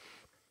lights.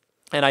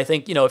 And I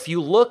think, if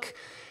you look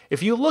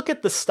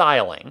at the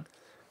styling,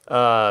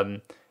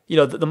 the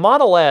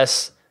Model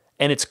S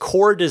and its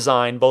core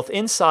design, both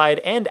inside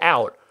and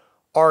out,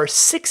 are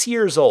 6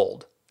 years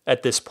old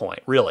at this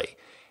point, really.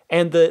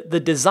 And the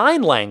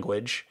design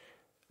language,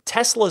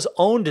 Tesla's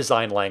own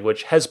design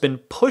language, has been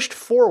pushed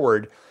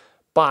forward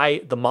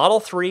by the Model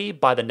 3,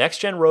 by the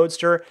next-gen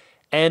Roadster,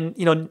 and,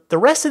 the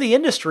rest of the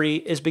industry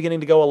is beginning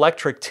to go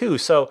electric too.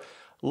 So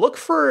look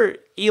for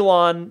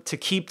Elon to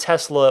keep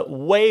Tesla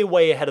way,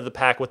 way ahead of the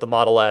pack with the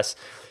Model S.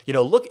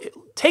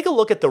 Take a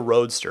look at the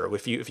Roadster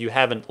if you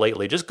haven't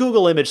lately. Just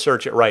Google image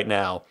search it right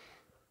now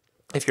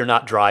if you're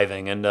not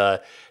driving, and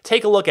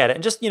take a look at it.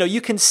 And just,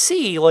 you can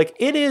see, like,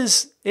 it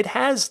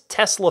has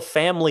Tesla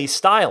family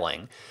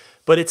styling,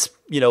 but it's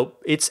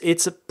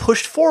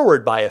pushed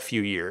forward by a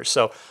few years.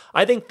 So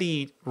I think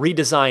the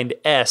redesigned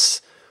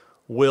S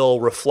will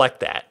reflect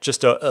that.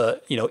 Just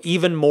a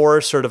even more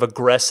sort of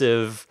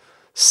aggressive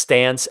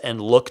stance and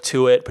look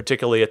to it,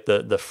 particularly at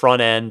the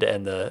front end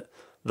and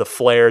the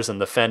flares and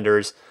the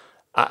fenders.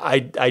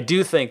 I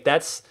do think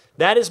that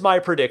is my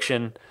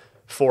prediction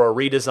for a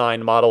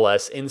redesigned Model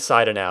S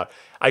inside and out.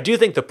 I do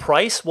think the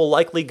price will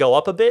likely go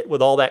up a bit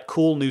with all that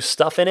cool new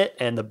stuff in it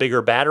and the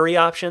bigger battery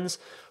options,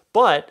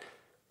 but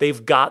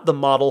they've got the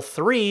Model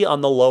 3 on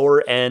the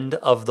lower end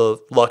of the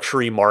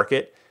luxury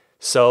market,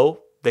 so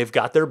they've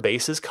got their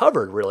bases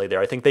covered really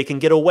there. I think they can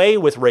get away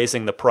with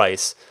raising the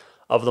price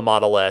of the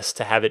Model S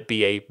to have it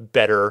be a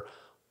better,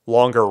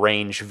 longer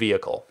range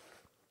vehicle.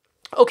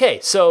 Okay,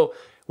 so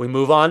we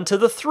move on to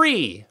the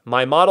 3.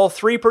 My Model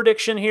 3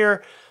 prediction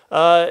here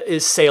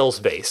is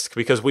sales-based,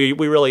 because we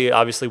really,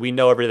 obviously, we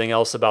know everything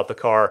else about the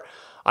car.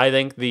 I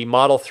think the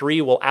Model 3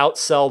 will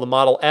outsell the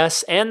Model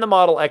S and the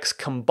Model X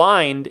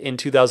combined in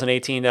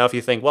 2018. Now, if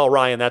you think, well,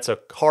 Ryan, that's a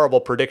horrible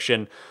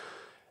prediction,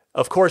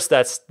 of course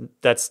that's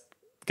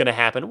going to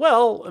happen.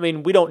 Well, I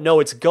mean, we don't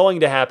know it's going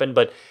to happen,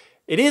 but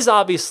it is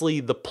obviously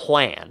the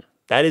plan.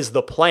 That is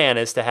the plan,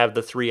 is to have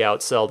the 3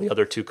 outsell the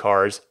other 2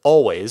 cars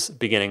always,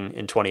 beginning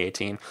in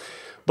 2018.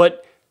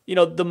 But,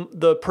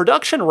 the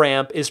production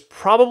ramp is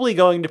probably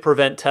going to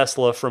prevent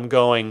Tesla from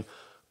going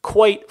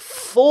quite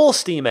full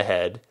steam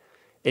ahead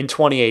in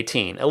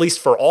 2018, at least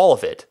for all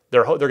of it.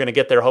 They're going to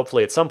get there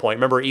hopefully at some point.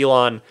 Remember,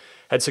 Elon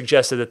had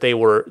suggested that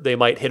they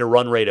might hit a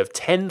run rate of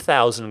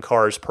 10,000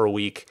 cars per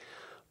week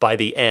by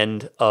the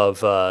end of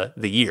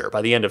the year,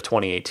 by the end of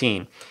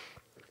 2018.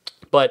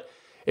 But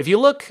if you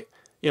look,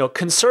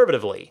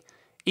 conservatively,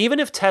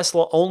 even if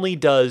Tesla only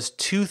does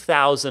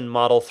 2,000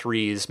 Model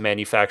 3s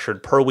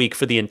manufactured per week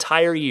for the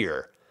entire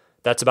year,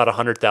 that's about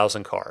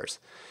 100,000 cars.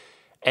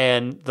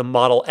 And the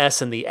Model S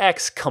and the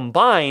X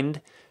combined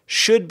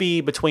should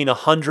be between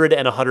 100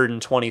 and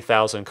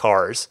 120,000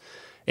 cars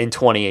in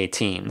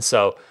 2018.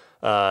 So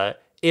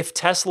if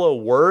Tesla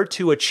were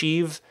to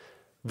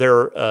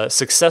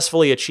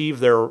successfully achieve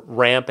their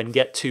ramp and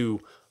get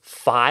to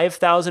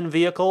 5,000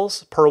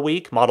 vehicles per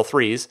week, Model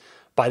 3s,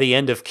 by the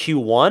end of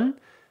Q1,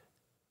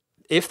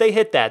 if they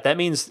hit that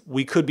means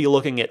we could be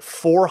looking at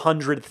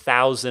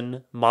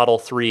 400,000 Model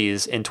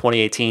 3s in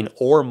 2018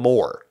 or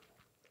more.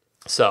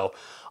 So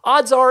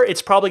odds are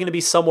it's probably going to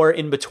be somewhere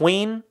in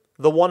between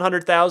the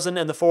 100,000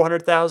 and the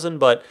 400,000,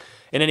 but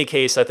in any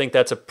case, I think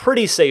that's a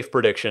pretty safe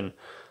prediction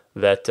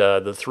that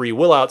the 3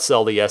 will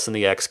outsell the S and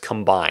the X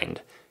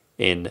combined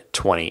in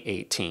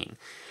 2018.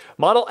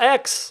 Model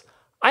X,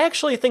 I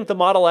actually think the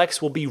Model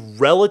X will be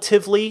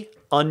relatively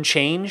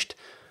unchanged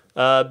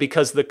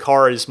because the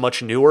car is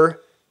much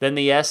newer than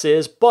the S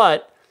is.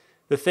 But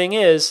the thing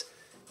is,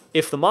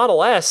 if the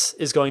Model S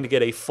is going to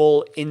get a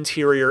full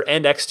interior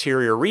and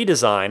exterior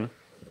redesign,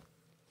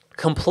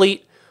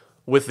 complete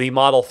with the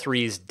Model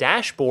 3's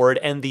dashboard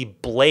and the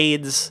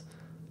Blades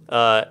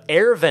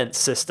air vent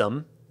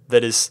system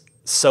that is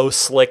so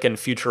slick and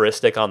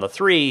futuristic on the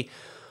 3,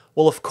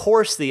 well, of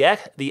course the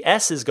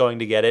S is going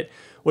to get it,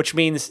 which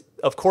means,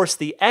 of course,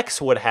 the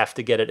X would have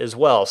to get it as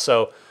well.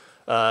 So,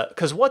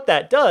 because what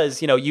that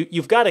does,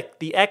 you've got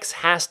the X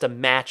has to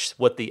match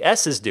what the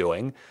S is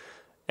doing,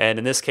 and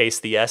in this case,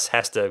 the S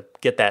has to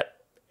get that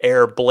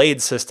air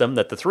blade system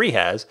that the 3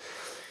 has.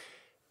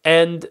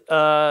 And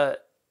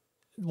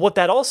what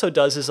that also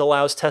does is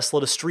allows Tesla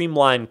to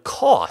streamline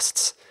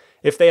costs.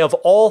 If they have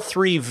all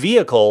 3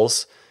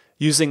 vehicles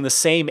using the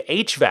same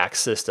HVAC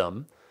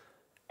system,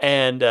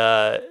 and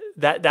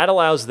that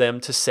allows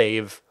them to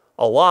save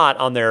a lot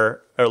on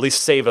their, or at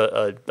least save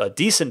a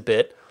decent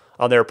bit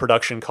on their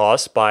production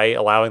costs by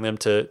allowing them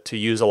to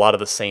use a lot of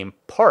the same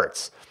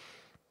parts.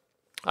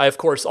 I, of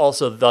course,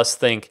 also thus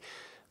think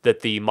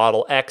that the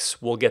Model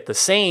X will get the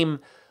same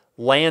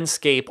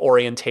landscape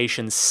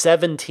orientation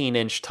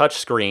 17-inch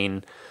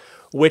touchscreen,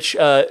 which,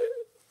 to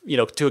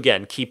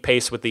again, keep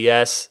pace with the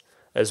S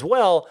as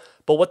well.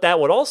 But what that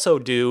would also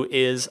do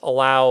is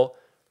allow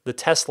the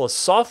Tesla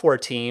software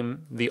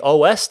team, the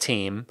OS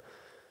team,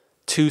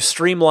 to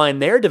streamline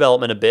their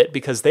development a bit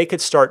because they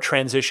could start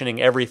transitioning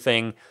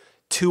everything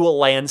to a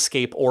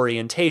landscape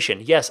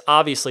orientation. Yes,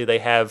 obviously they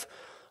have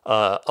they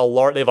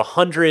have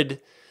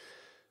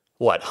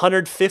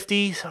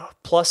 150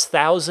 plus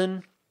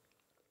thousand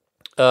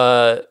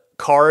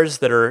cars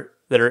that are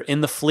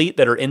in the fleet,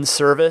 that are in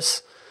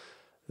service,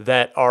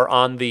 that are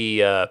on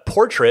the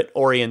portrait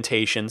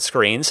orientation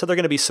screen. So they're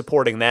going to be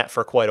supporting that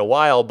for quite a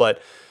while.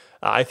 But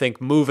I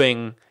think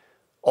moving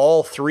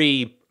all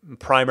three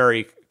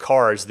primary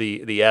cars,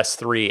 the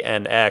S3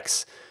 and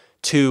X,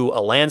 to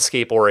a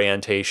landscape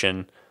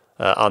orientation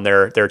on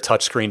their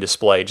touchscreen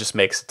display just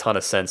makes a ton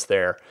of sense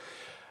there.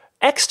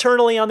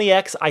 Externally on the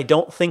X, I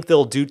don't think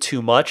they'll do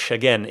too much.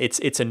 Again,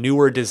 it's a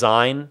newer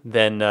design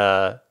than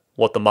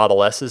what the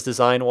Model S's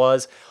design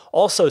was.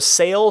 Also,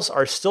 sales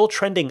are still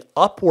trending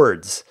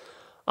upwards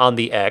on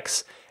the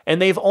X,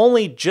 and they've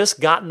only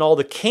just gotten all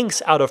the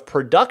kinks out of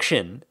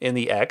production in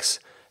the X.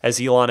 As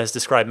Elon has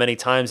described many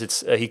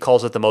times, he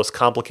calls it the most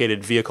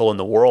complicated vehicle in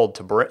the world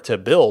to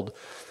build.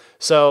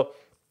 So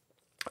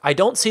I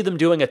don't see them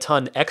doing a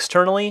ton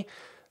externally,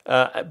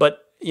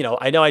 but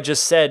I know I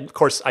just said, of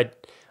course, I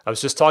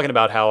was just talking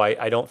about how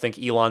I don't think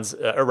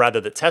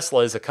that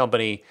Tesla is a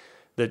company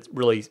that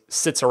really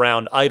sits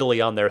around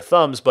idly on their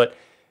thumbs, but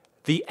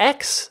the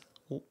X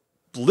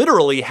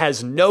literally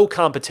has no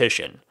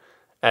competition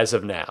as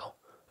of now.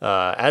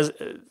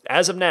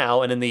 As of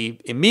now, and in the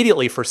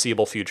immediately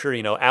foreseeable future,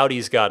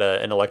 Audi's got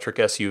an electric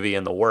SUV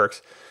in the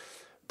works,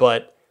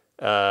 but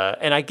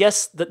and I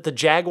guess that the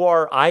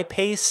Jaguar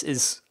I-Pace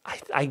is,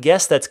 I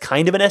guess that's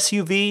kind of an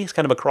SUV, it's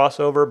kind of a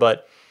crossover,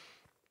 but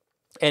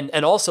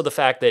and also the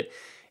fact that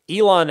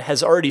Elon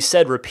has already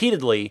said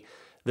repeatedly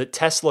that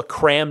Tesla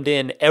crammed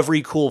in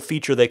every cool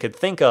feature they could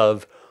think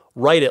of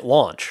right at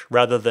launch,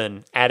 rather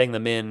than adding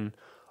them in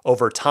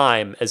over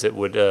time, as it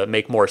would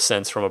make more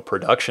sense from a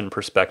production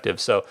perspective.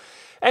 So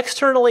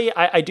externally,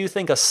 I do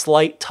think a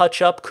slight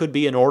touch-up could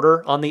be in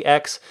order on the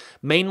X,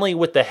 mainly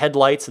with the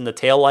headlights and the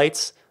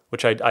taillights,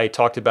 which I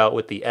talked about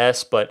with the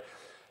S, but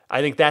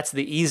I think that's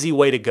the easy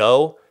way to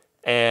go.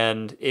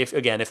 And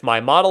if my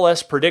Model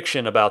S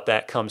prediction about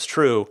that comes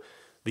true,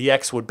 the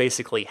X would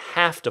basically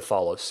have to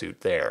follow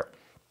suit there.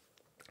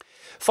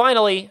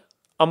 Finally,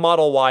 a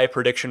Model Y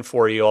prediction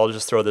for you. I'll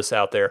just throw this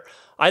out there.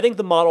 I think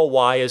the Model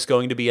Y is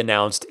going to be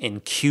announced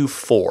in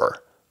Q4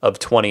 of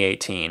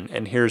 2018,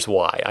 and here's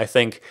why. I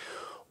think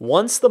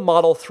once the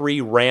Model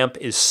 3 ramp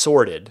is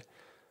sorted,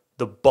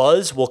 the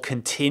buzz will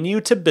continue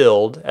to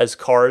build as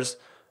cars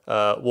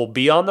will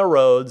be on the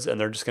roads,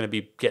 and they're just going to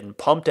be getting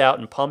pumped out,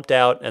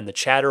 and the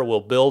chatter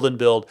will build and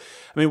build.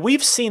 I mean,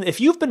 we've seen, if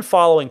you've been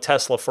following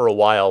Tesla for a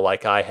while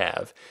like I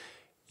have,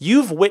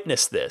 you've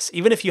witnessed this,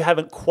 even if you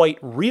haven't quite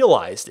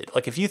realized it.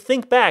 Like, if you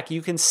think back,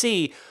 you can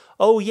see,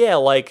 oh yeah,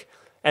 like,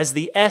 as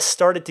the S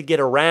started to get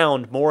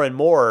around more and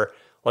more,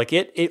 like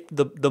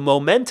the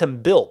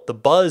momentum built, the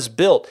buzz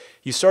built.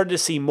 You started to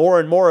see more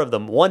and more of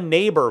them. One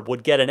neighbor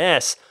would get an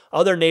S,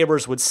 other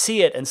neighbors would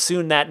see it, and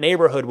soon that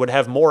neighborhood would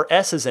have more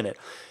S's in it.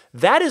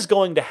 That is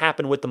going to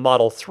happen with the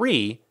Model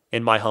 3,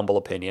 in my humble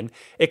opinion,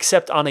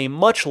 except on a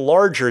much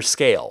larger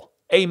scale.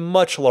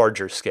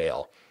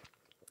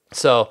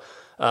 So,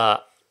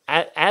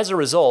 as a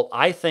result,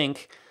 I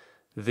think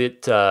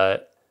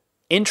that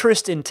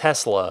interest in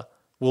Tesla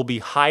will be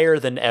higher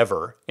than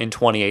ever in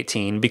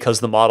 2018 because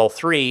the Model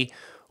 3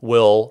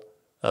 will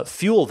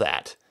fuel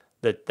that.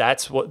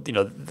 That's what,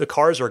 the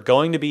cars are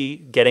going to be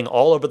getting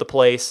all over the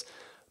place.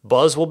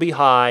 Buzz will be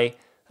high.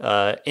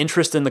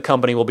 Interest in the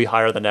company will be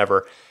higher than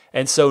ever.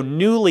 And so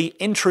newly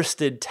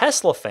interested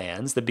Tesla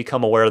fans that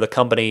become aware of the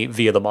company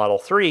via the Model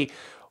 3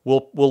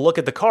 will look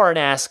at the car and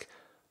ask,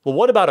 well,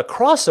 what about a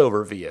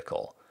crossover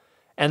vehicle?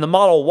 And the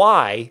Model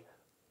Y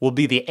will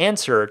be the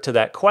answer to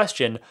that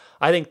question.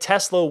 I think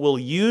Tesla will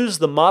use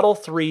the Model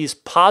 3's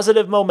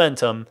positive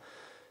momentum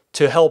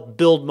to help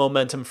build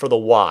momentum for the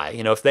Y.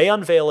 If they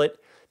unveil it,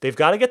 they've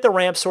got to get the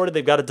ramp sorted.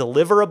 They've got to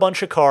deliver a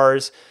bunch of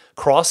cars,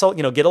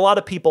 get a lot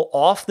of people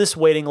off this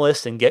waiting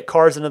list and get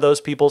cars into those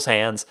people's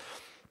hands.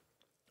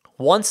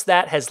 Once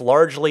that has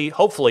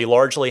hopefully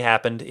largely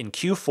happened in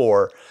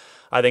Q4,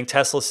 I think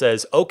Tesla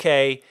says,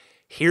 okay,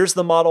 here's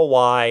the Model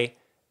Y,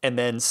 and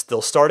then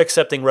they'll start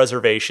accepting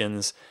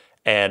reservations,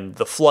 and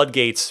the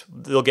floodgates,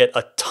 they'll get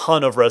a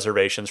ton of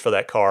reservations for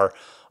that car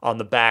on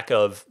the back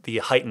of the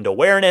heightened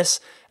awareness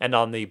and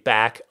on the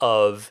back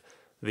of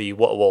the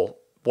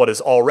what is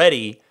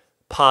already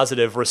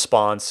positive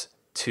response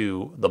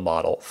to the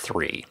Model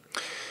 3.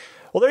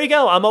 Well, there you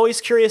go. I'm always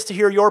curious to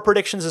hear your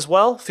predictions as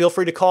well. Feel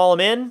free to call them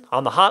in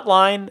on the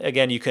hotline.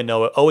 Again, you can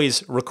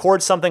always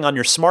record something on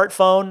your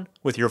smartphone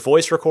with your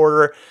voice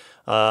recorder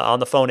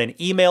on the phone and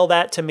email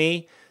that to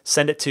me.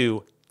 Send it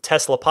to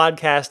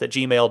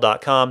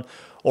teslapodcast@gmail.com,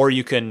 or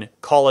you can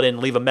call it in,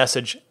 leave a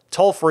message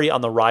toll-free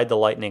on the Ride the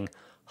Lightning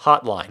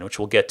hotline, which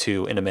we'll get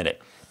to in a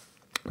minute.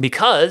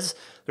 Because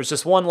there's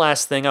just one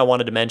last thing I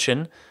wanted to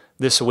mention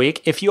this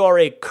week. If you are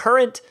a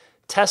current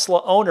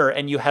Tesla owner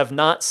and you have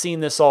not seen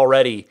this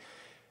already,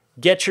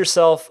 get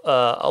yourself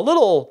a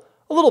little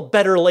a little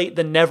better late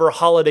than never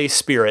holiday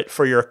spirit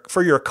for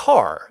your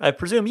car. I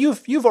presume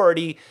you've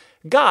already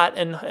got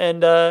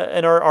and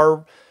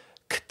are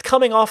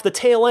coming off the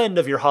tail end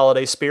of your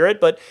holiday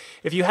spirit. But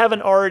if you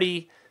haven't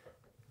already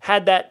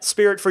had that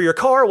spirit for your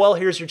car, well,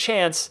 here's your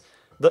chance.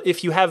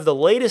 If you have the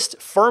latest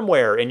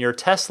firmware in your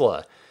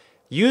Tesla,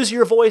 use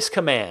your voice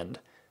command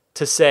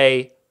to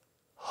say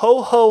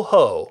ho ho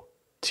ho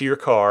to your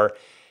car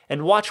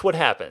and watch what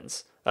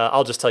happens.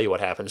 I'll just tell you what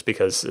happens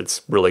because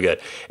it's really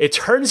good. It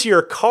turns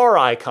your car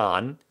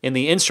icon in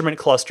the instrument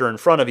cluster in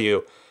front of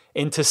you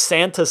into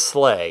Santa's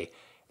sleigh.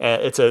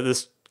 It's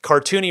this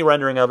cartoony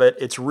rendering of it.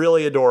 It's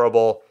really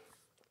adorable.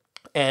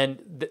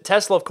 And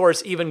Tesla, of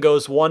course, even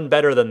goes one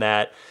better than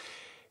that.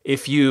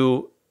 If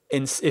you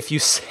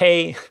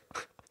say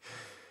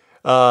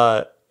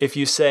ho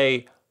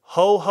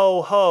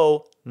ho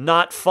ho,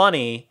 not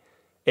funny,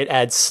 it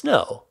adds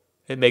snow.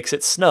 It makes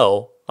it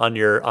snow on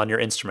your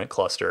instrument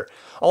cluster.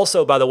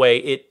 Also, by the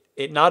way,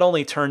 it not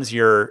only turns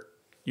your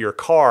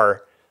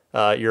car,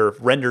 your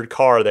rendered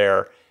car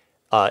there,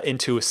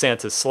 into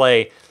Santa's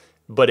sleigh,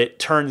 but it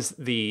turns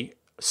the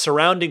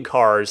surrounding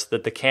cars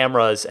that the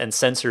cameras and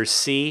sensors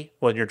see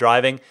when you're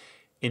driving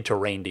into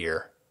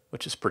reindeer,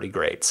 which is pretty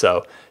great.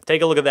 So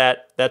take a look at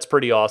that. That's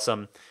pretty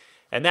awesome.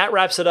 And that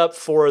wraps it up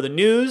for the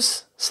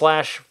news /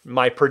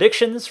 my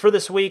predictions for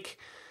this week.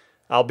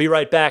 I'll be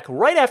right back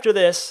right after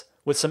this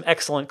with some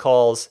excellent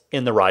calls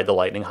in the Ride the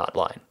Lightning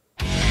hotline.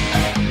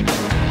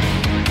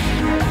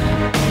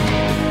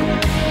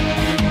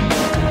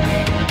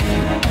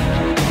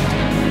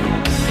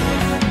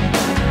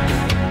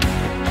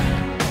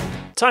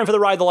 Time for the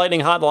Ride the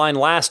Lightning hotline,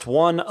 last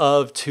one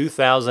of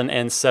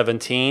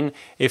 2017.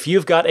 If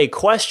you've got a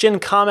question,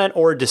 comment,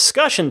 or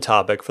discussion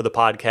topic for the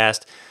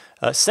podcast,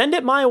 send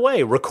it my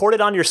way. Record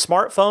it on your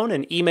smartphone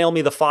and email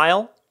me the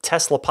file.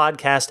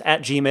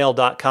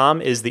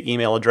 TeslaPodcast@gmail.com is the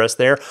email address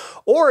there.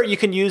 Or you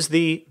can use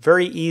the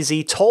very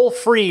easy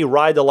toll-free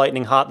Ride the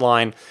Lightning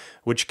hotline,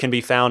 which can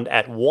be found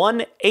at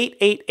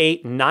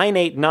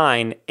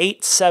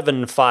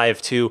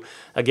 1-888-989-8752.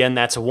 Again,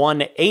 that's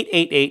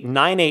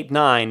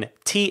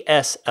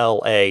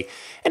 1-888-989-TSLA.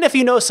 And if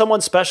you know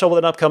someone special with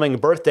an upcoming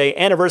birthday,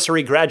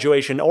 anniversary,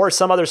 graduation, or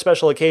some other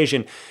special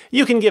occasion,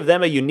 you can give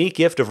them a unique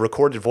gift of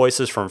recorded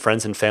voices from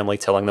friends and family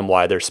telling them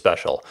why they're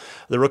special.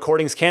 The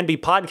recordings can be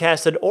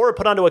podcasted or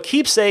put onto a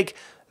keepsake.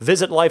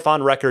 Visit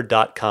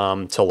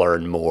lifeonrecord.com to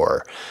learn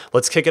more.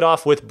 Let's kick it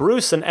off with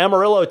Bruce in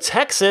Amarillo,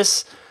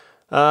 Texas.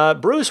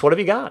 Bruce, what have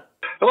you got?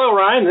 Hello,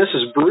 Ryan. This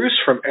is Bruce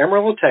from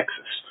Amarillo,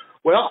 Texas.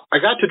 Well, I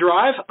got to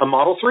drive a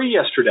Model 3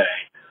 yesterday.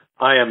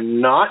 I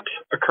am not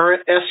a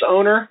current S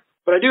owner,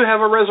 but I do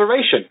have a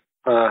reservation.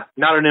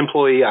 Not an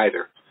employee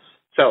either.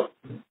 So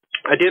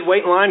I did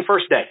wait in line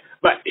first day.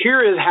 But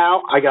here is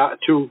how I got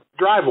to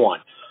drive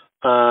one.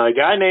 A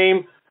guy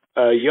named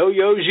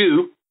Yo-Yo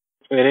Zhu,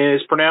 and it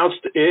is pronounced,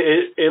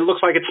 it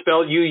looks like it's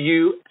spelled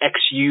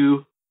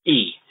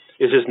U-U-X-U-E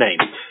is his name.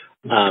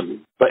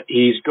 But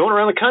he's going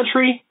around the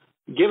country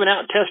giving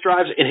out test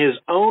drives in his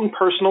own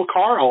personal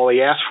car. All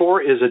he asked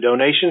for is a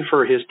donation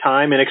for his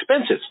time and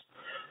expenses,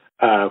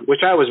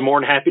 which I was more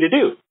than happy to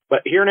do.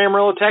 But here in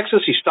Amarillo,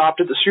 Texas, he stopped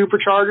at the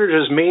supercharger.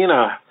 Just me and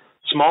a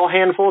small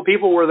handful of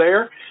people were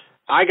there.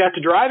 I got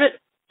to drive it,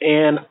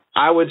 and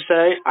I would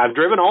say I've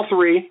driven all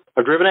three.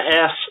 I've driven an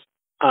S.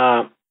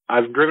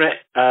 I've driven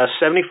a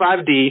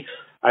 75D.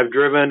 I've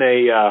driven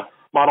a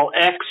Model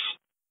X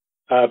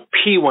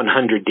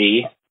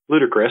P100D,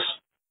 ludicrous.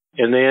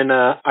 And then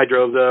I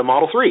drove the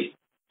Model 3.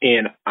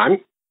 And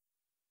I'm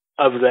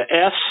of the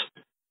S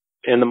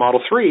and the Model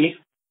 3,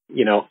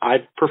 you know,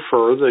 I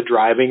prefer the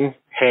driving,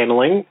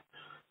 handling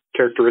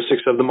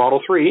characteristics of the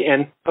Model 3.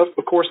 And, of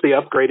course, the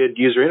upgraded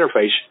user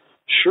interface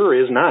sure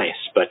is nice.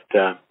 But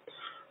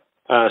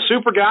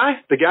super guy.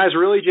 The guy's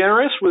really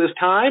generous with his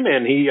time,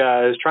 and he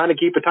is trying to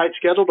keep a tight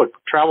schedule to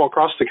travel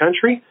across the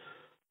country.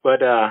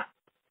 But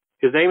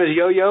his name is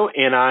Yo-Yo,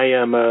 and I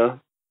am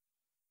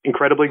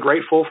incredibly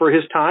grateful for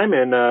his time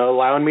and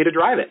allowing me to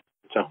drive it.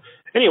 So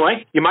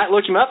anyway, you might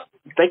look him up.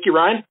 Thank you,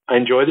 Ryan. I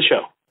enjoy the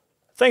show.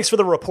 Thanks for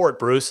the report,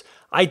 Bruce.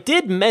 I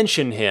did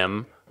mention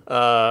him,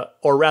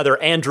 or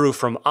rather Andrew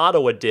from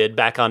Ottawa did,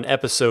 back on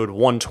episode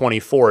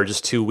 124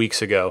 just 2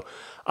 weeks ago.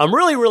 I'm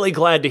really, really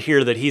glad to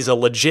hear that he's a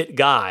legit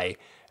guy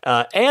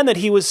and that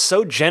he was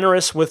so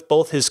generous with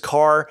both his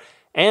car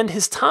and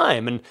his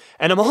time. And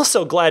I'm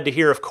also glad to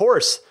hear, of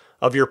course,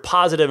 of your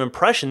positive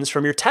impressions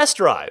from your test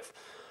drive.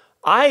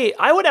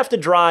 I would have to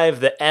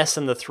drive the S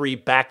and the 3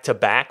 back to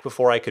back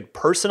before I could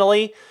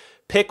personally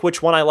pick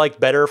which one I liked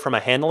better from a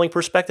handling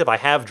perspective. I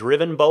have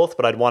driven both,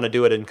 but I'd want to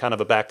do it in kind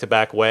of a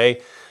back-to-back way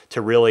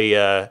to really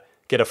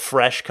get a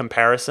fresh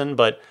comparison.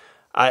 But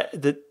at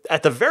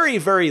the very,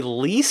 very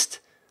least,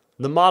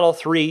 the Model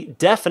 3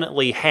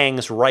 definitely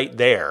hangs right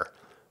there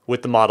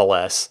with the Model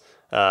S,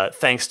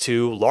 thanks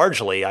to,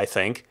 largely, I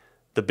think,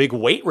 the big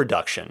weight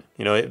reduction,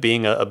 you know, it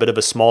being a bit of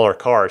a smaller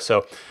car.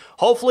 So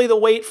hopefully the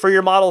wait for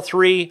your Model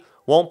 3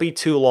 won't be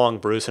too long,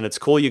 Bruce, and it's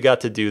cool you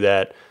got to do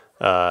that.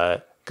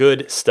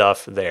 Good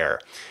stuff there.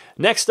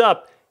 Next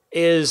up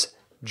is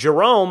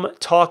Jerome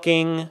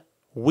talking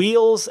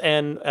wheels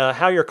and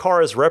how your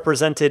car is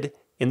represented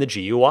in the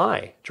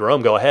GUI.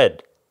 Jerome, go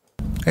ahead.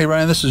 Hey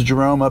Ryan, this is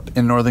Jerome up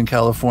in Northern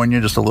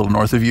California, just a little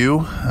north of you.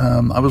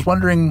 I was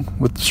wondering,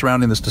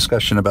 surrounding this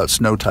discussion about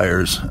snow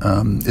tires,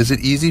 is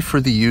it easy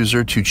for the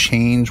user to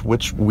change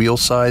which wheel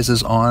size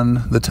is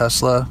on the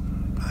Tesla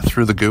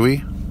through the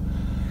GUI?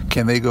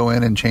 Can they go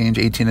in and change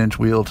 18-inch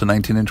wheel to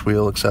 19-inch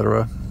wheel,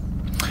 etc.?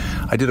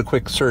 I did a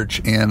quick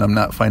search and I'm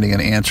not finding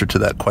an answer to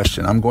that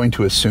question. I'm going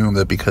to assume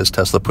that because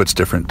Tesla puts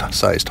different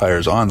size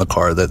tires on the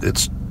car that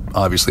it's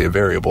obviously a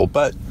variable,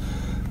 but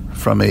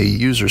from a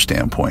user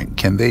standpoint,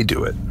 can they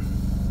do it?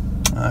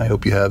 I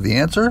hope you have the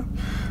answer.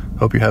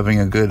 Hope you're having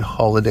a good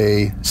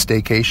holiday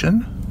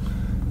staycation,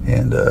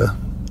 and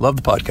love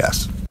the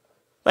podcast.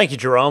 Thank you,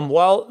 Jerome.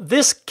 While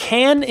this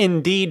can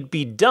indeed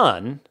be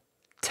done,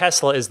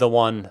 Tesla is the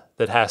one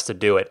that has to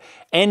do it.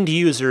 End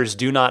users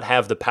do not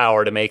have the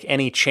power to make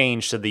any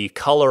change to the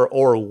color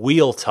or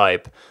wheel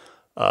type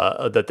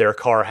that their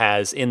car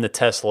has in the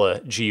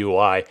Tesla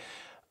GUI.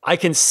 I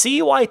can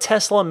see why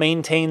Tesla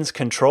maintains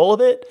control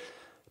of it,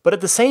 but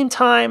at the same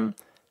time,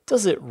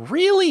 does it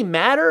really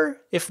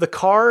matter if the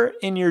car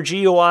in your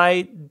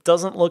GUI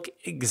doesn't look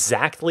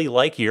exactly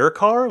like your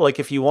car? Like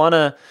if you want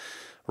to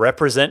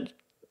represent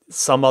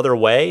some other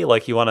way,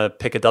 like you want to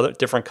pick a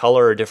different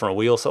color or different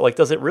wheel, so like,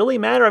 does it really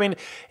matter? I mean,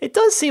 it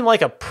does seem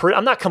like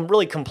I'm not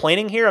really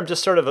complaining here. I'm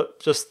just sort of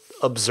just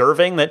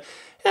observing that.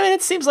 I mean,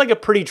 it seems like a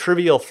pretty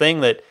trivial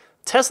thing that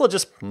Tesla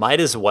just might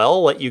as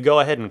well let you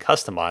go ahead and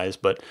customize,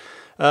 but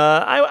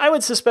I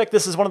would suspect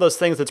this is one of those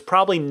things that's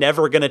probably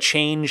never going to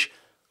change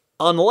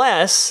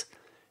unless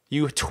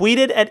you tweet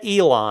it at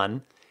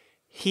Elon,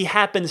 he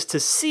happens to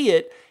see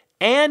it,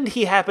 and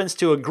he happens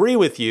to agree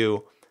with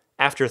you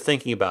after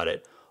thinking about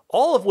it.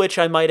 All of which,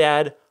 I might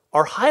add,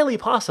 are highly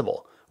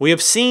possible. We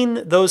have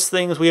seen those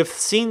things. We have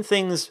seen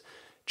things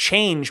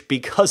change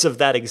because of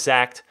that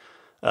exact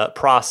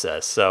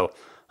process. So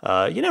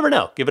you never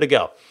know. Give it a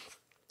go.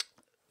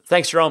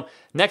 Thanks, Jerome.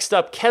 Next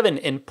up, Kevin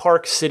in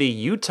Park City,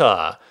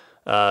 Utah.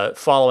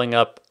 Following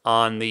up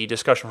on the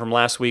discussion from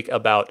last week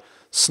about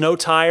snow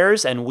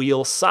tires and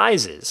wheel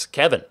sizes.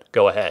 Kevin,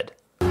 go ahead.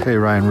 Hey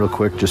Ryan, real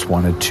quick, just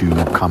wanted to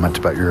comment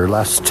about your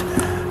last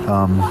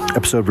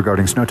episode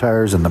regarding snow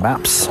tires and the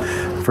maps.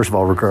 First of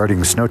all,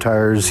 regarding snow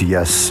tires,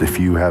 yes, if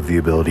you have the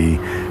ability,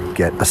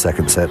 get a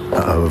second set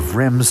of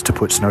rims to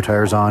put snow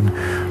tires on.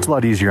 It's a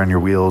lot easier on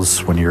your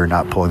wheels when you're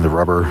not pulling the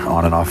rubber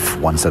on and off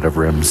one set of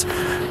rims.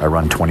 I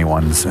run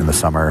 21s in the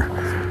summer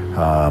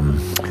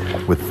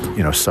with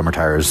summer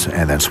tires,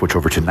 and then switch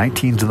over to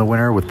 19s in the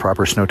winter with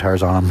proper snow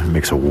tires on them. It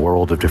makes a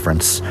world of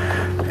difference.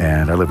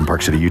 And I live in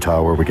Park City,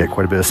 Utah, where we get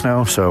quite a bit of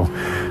snow, so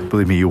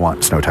believe me, you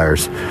want snow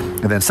tires.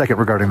 And then second,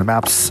 regarding the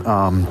maps,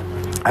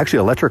 actually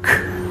Electric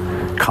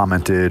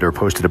commented or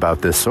posted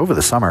about this over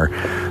the summer,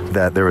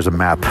 that there was a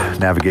map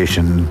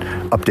navigation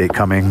update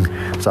coming.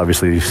 It's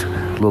obviously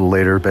a little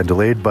later, been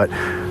delayed, but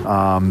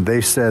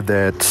they said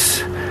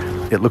that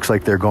it looks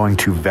like they're going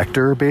to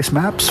vector-based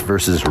maps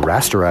versus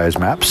rasterized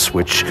maps,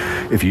 which,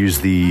 if you use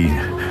the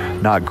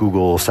not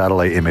Google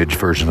satellite image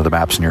version of the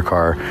maps in your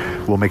car,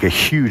 will make a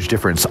huge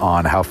difference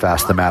on how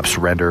fast the maps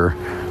render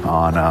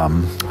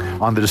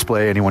on the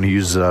display. Anyone who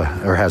uses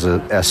or has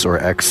a S or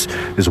X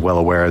is well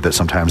aware that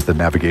sometimes the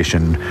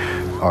navigation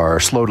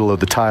are slow to load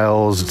the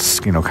tiles. It's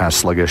kind of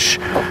sluggish.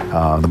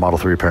 The Model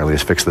 3 apparently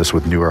has fixed this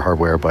with newer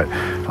hardware, but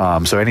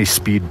so any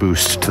speed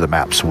boost to the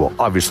maps will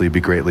obviously be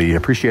greatly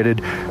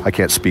appreciated. I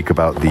can't speak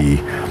about the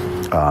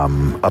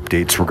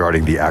updates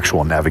regarding the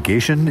actual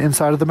navigation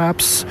inside of the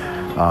maps.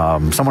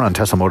 Someone on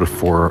Tesla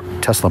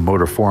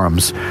Motor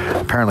Forums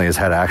apparently has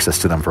had access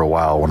to them for a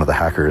while, one of the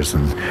hackers,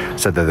 and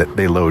said that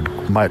they load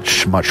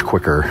much, much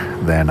quicker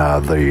than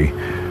the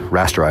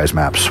rasterized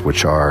maps,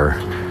 which are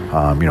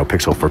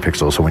pixel for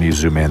pixel. So when you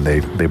zoom in,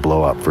 they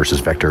blow up, versus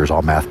vectors,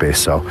 all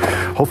math-based. So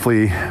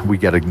hopefully we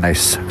get a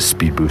nice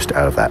speed boost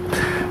out of that.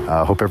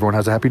 Hope everyone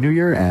has a happy new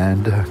year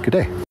and good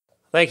day.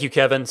 Thank you,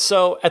 Kevin.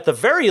 So at the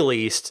very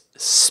least,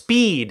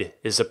 speed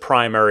is a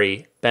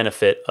primary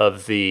benefit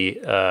of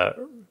the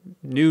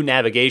new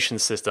navigation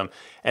system.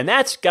 And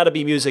that's got to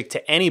be music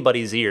to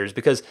anybody's ears,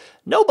 because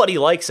nobody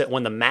likes it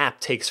when the map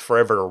takes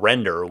forever to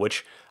render,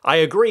 which I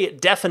agree it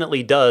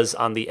definitely does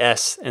on the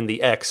S and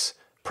the X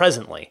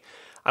presently.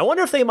 I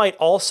wonder if they might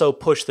also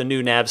push the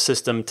new nav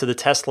system to the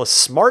Tesla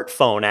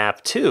smartphone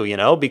app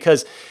too,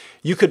 because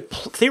you could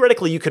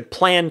theoretically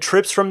plan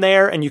trips from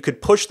there, and you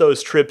could push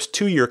those trips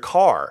to your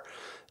car.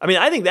 I mean,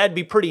 I think that'd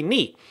be pretty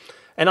neat.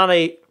 And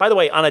by the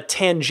way, on a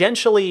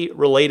tangentially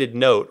related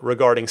note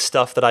regarding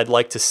stuff that I'd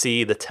like to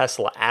see the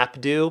Tesla app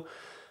do,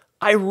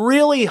 I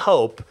really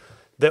hope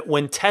that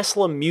when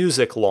Tesla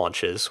Music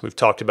launches, we've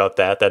talked about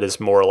that is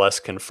more or less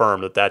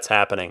confirmed that that's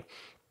happening.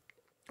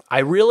 I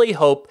really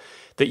hope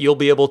that you'll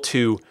be able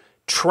to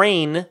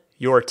train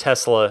your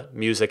Tesla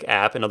Music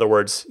app. In other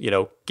words,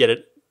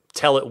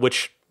 tell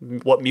it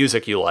what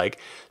music you like,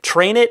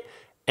 train it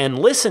and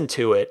listen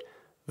to it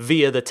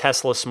via the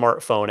Tesla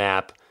smartphone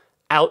app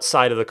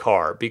outside of the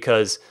car,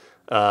 because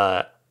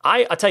I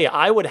tell you,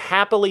 I would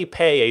happily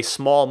pay a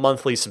small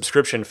monthly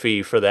subscription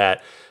fee for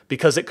that,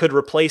 because it could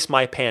replace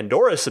my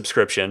Pandora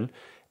subscription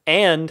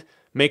and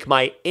make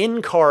my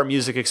in-car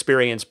music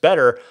experience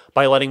better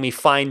by letting me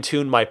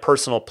fine-tune my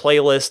personal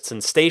playlists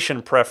and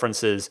station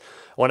preferences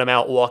when I'm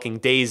out walking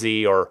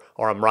Daisy or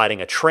I'm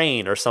riding a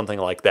train or something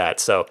like that.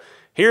 So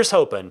here's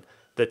hoping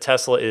that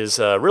Tesla is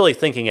really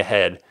thinking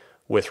ahead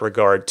with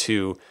regard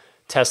to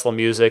Tesla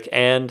Music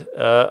and,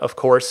 of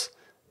course,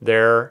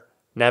 their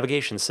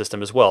navigation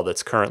system as well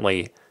that's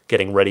currently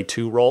getting ready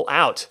to roll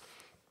out.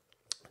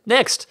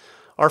 Next,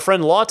 our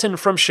friend Lawton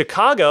from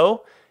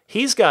Chicago,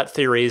 he's got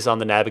theories on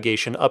the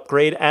navigation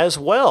upgrade as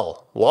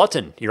well.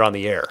 Lawton, you're on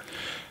the air.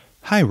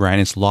 Hi,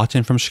 Ryan. It's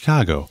Lawton from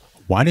Chicago.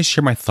 Wanted to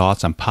share my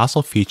thoughts on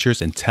possible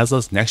features in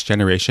Tesla's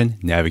next-generation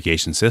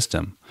navigation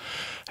system.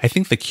 I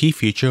think the key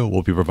feature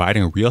will be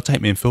providing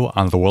real-time info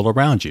on the world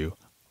around you.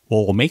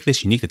 What will make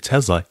this unique to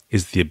Tesla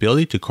is the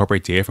ability to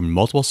incorporate data from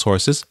multiple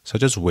sources,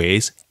 such as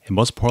Waze, and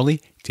most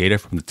importantly, data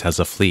from the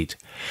Tesla fleet.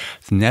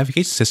 The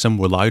navigation system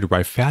will allow you to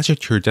arrive faster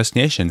to your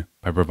destination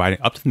by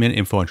providing up-to-the-minute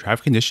info on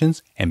traffic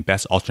conditions and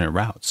best alternate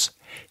routes.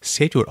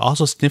 Safety would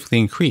also significantly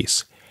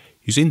increase.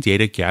 Using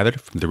data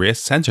gathered from the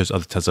various sensors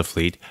of the Tesla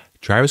fleet,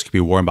 drivers could be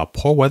warned about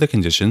poor weather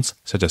conditions,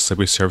 such as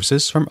slippery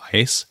surfaces from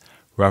ice,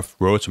 rough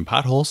roads from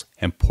potholes,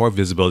 and poor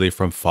visibility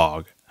from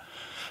fog.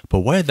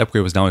 But what if the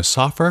upgrade was not only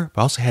software,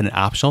 but also had an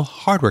optional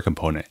hardware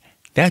component?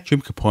 That dream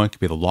component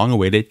could be the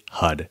long-awaited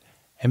HUD.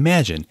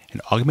 Imagine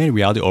an augmented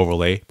reality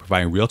overlay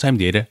providing real-time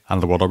data on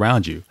the world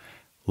around you.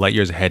 Light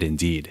years ahead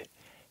indeed.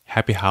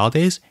 Happy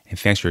holidays, and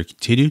thanks for your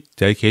continued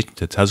dedication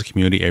to the Tesla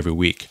community every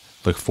week.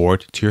 Look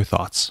forward to your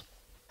thoughts.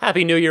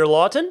 Happy New Year,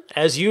 Lawton.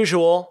 As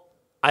usual,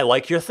 I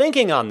like your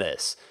thinking on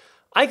this.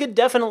 I could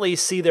definitely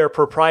see their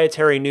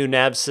proprietary new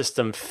nav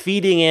system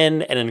feeding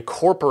in and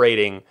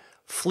incorporating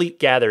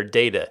fleet-gathered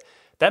data.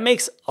 That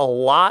makes a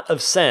lot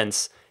of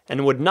sense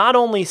and would not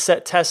only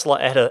set Tesla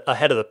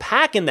ahead of the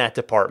pack in that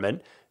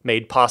department,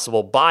 made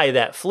possible by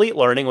that fleet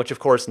learning, which of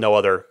course no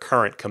other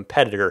current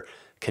competitor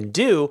can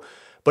do,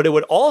 but it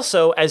would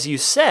also, as you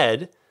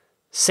said,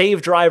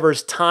 save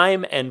drivers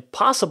time and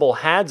possible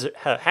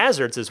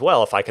hazards as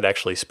well, if I could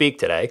actually speak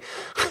today.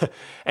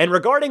 And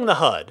regarding the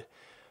HUD,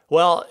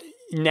 well,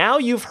 now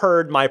you've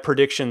heard my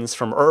predictions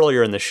from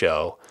earlier in the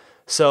show,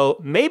 so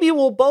maybe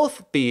we'll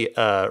both be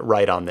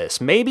right on this.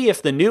 Maybe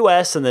if the new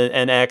S and the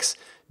NX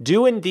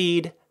do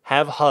indeed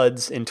have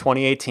HUDs in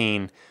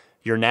 2018,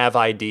 your nav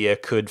idea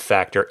could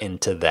factor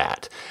into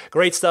that.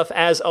 Great stuff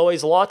as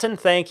always, Lawton.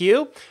 Thank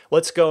you.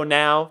 Let's go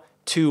now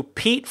to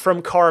Pete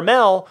from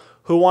Carmel,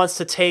 who wants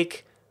to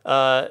take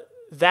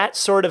that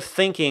sort of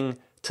thinking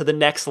to the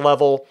next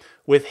level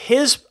with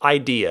his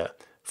idea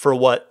for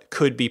what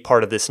could be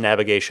part of this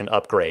navigation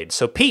upgrade.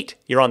 So Pete,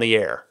 you're on the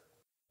air.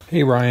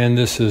 Hey Ryan,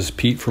 this is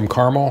Pete from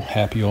Carmel.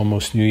 Happy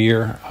almost New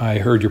Year. I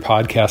heard your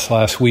podcast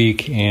last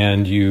week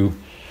and you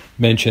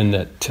mentioned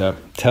that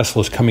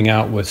Tesla's coming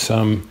out with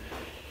some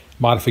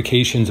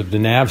modifications of the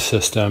nav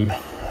system.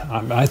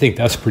 I think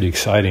that's pretty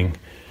exciting.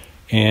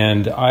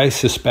 And I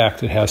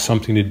suspect it has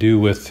something to do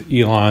with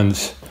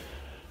Elon's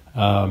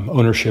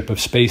ownership of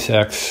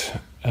SpaceX.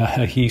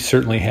 He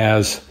certainly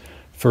has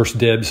first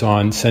dibs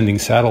on sending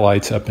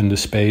satellites up into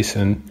space,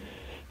 and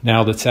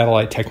now that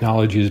satellite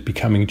technology is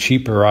becoming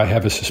cheaper, I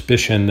have a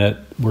suspicion that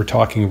we're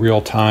talking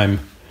real-time,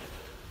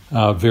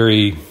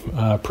 very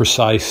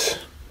precise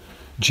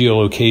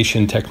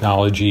geolocation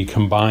technology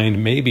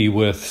combined maybe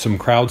with some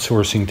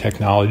crowdsourcing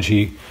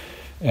technology.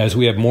 As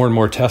we have more and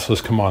more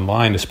Teslas come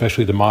online,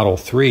 especially the Model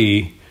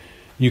 3,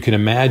 you can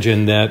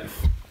imagine that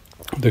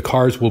the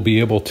cars will be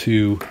able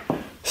to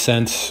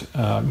sense,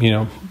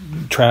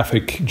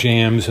 traffic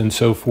jams and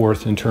so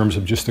forth in terms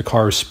of just the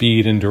car's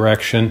speed and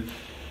direction.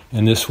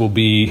 And this will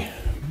be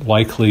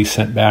likely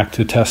sent back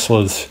to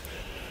Tesla's,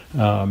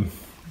 data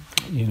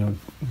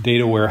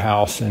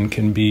warehouse and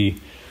can be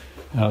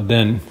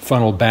then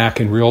funneled back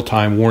in real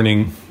time,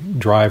 warning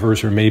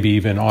drivers or maybe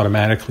even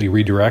automatically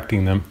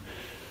redirecting them.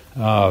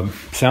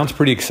 Sounds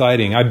pretty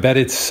exciting. I bet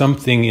it's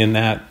something in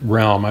that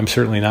realm. I'm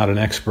certainly not an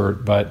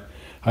expert, but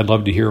I'd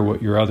love to hear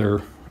what your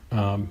other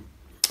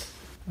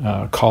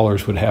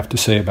callers would have to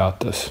say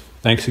about this.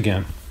 Thanks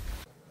again.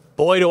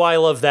 Boy, do I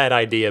love that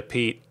idea,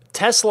 Pete.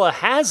 Tesla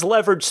has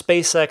leveraged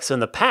SpaceX in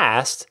the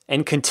past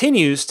and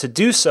continues to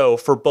do so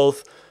for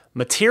both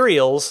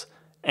materials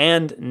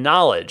and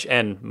knowledge,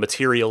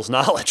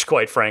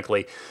 quite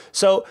frankly.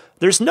 So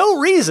there's no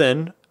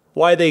reason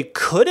why they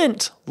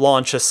couldn't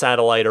launch a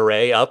satellite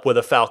array up with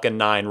a Falcon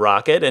 9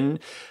 rocket and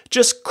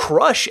just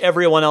crush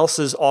everyone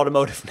else's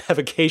automotive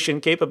navigation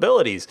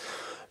capabilities.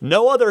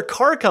 No other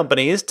car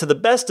companies, to the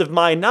best of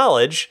my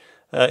knowledge,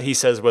 he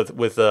says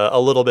with a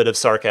little bit of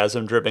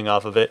sarcasm dripping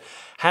off of it,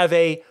 have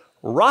a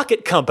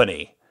rocket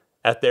company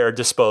at their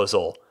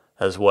disposal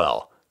as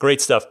well.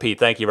 Great stuff, Pete.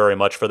 Thank you very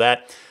much for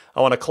that.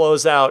 I want to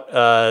close out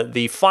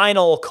the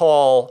final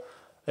call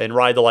in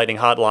Ride the Lightning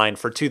Hotline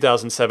for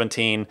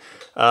 2017.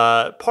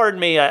 Pardon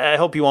me, I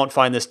hope you won't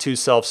find this too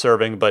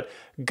self-serving, but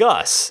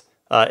Gus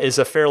is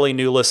a fairly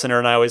new listener,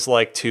 and I always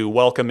like to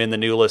welcome in the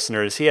new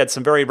listeners. He had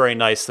some very, very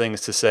nice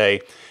things to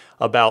say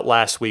about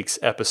last week's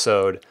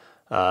episode.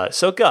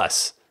 So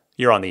Gus,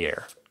 You're on the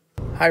air.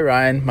 Hi,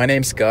 Ryan. My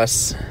name's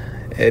Gus.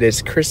 It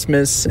is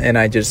Christmas, and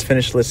I just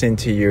finished listening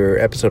to your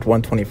episode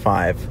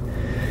 125.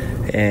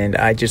 And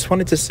I just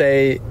wanted to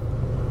say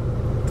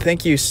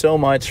thank you so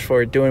much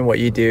for doing what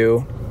you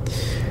do.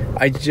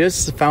 I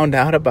just found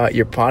out about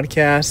your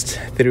podcast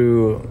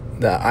through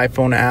the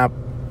iPhone app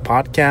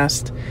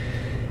podcast.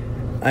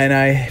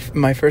 And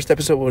my first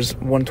episode was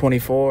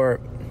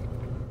 124.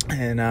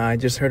 And I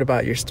just heard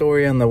about your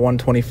story on the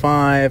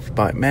 125,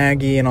 about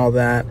Maggie and all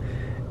that.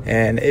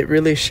 And it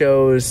really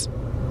goes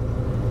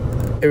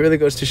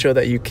to show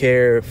that you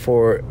care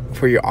for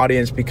your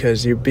audience,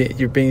 because you're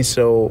being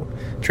so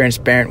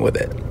transparent with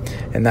it,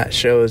 and that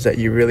shows that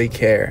you really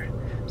care.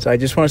 So I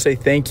just want to say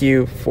thank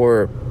you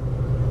for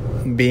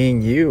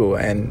being you.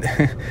 And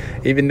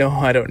even though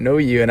I don't know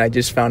you and I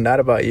just found out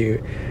about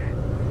you,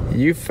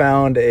 you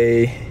found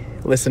a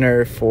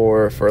listener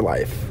for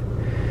life.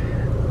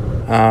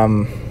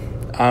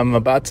 I'm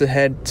about to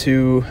head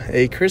to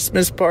a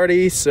Christmas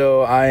party,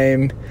 so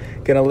I'm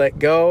gonna let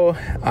go.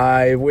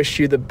 I wish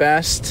you the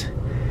best.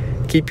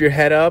 Keep your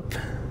head up.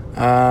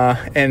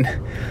 And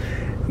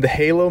the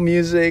Halo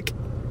music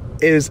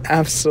is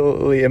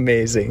absolutely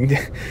amazing.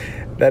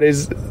 That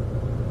is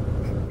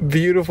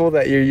beautiful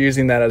that you're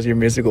using that as your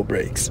musical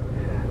breaks.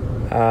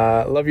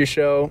 Love your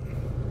show,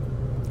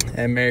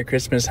 and Merry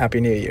Christmas,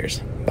 Happy New Year's.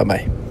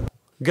 Bye-bye.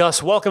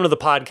 Gus, welcome to the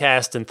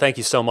podcast, and thank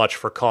you so much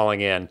for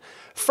calling in.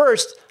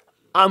 First,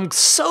 I'm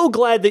so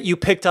glad that you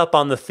picked up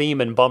on the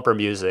theme and bumper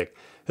music,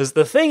 because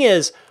the thing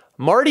is,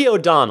 Marty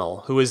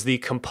O'Donnell, who is the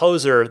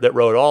composer that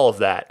wrote all of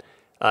that,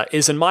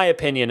 is, in my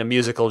opinion, a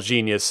musical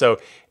genius. So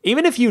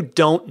even if you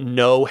don't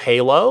know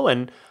Halo,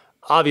 and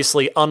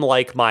obviously,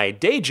 unlike my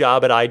day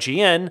job at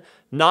IGN,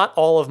 not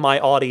all of my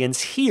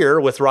audience here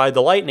with Ride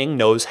the Lightning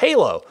knows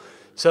Halo.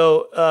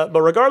 So,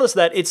 but regardless of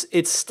that,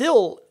 it's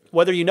still,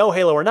 whether you know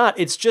Halo or not,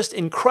 it's just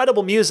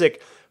incredible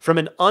music from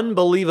an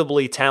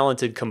unbelievably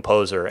talented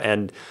composer.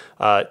 And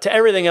to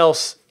everything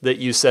else that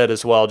you said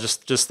as well,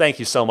 just thank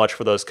you so much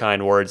for those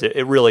kind words.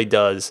 It really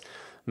does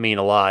mean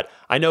a lot.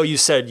 I know you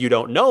said you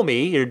don't know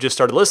me, you just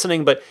started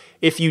listening, but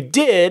if you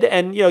did,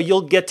 and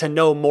you'll get to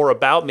know more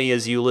about me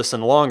as you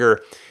listen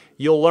longer,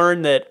 you'll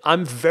learn that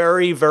I'm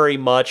very, very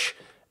much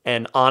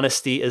an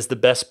honesty is the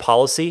best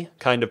policy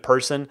kind of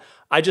person.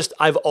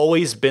 I've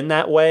always been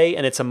that way,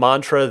 and it's a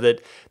mantra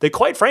that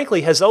quite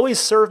frankly has always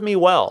served me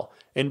well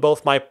in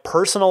both my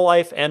personal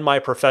life and my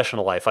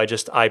professional life.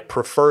 I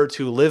prefer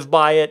to live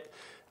by it.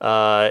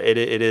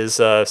 It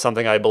is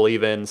something I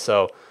believe in.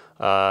 So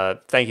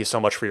thank you so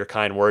much for your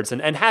kind words,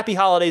 and happy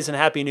holidays and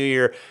happy New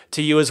Year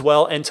to you as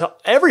well, and to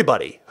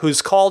everybody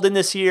who's called in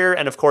this year,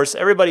 and of course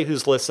everybody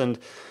who's listened.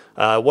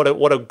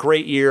 What a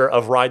great year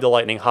of Ride the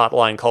Lightning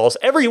hotline calls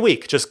every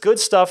week. Just good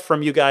stuff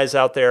from you guys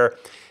out there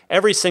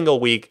every single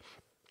week.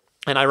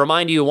 And I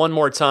remind you one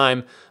more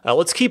time,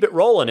 let's keep it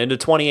rolling into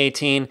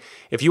 2018.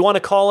 If you want to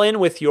call in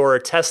with your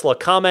Tesla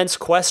comments,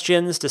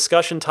 questions,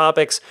 discussion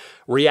topics,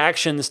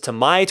 reactions to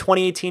my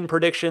 2018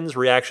 predictions,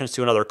 reactions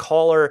to another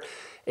caller,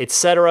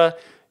 etc.,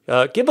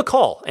 give a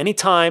call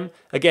anytime.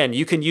 Again,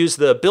 you can use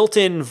the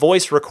built-in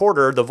voice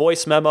recorder, the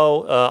voice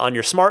memo on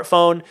your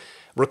smartphone,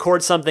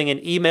 record something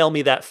and email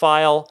me that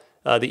file.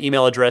 The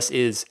email address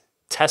is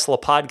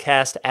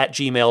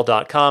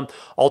teslapodcast@gmail.com.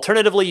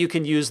 Alternatively, you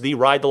can use the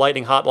Ride the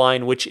Lightning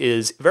hotline, which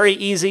is very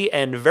easy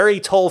and very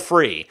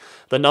toll-free.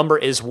 The number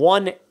is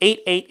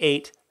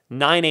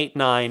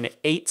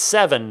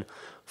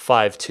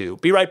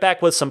 1-888-989-8752. Be right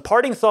back with some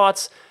parting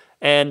thoughts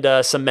and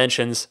some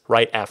mentions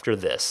right after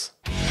this.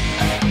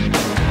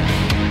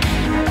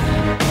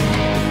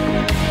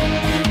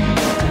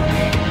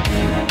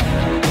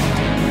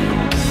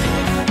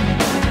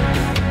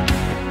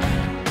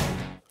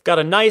 Got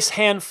a nice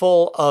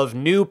handful of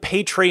new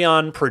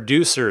Patreon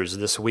producers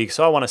this week,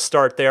 so I want to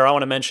start there. I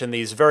want to mention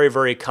these very,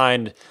 very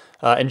kind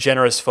and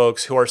generous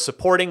folks who are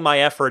supporting my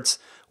efforts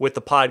with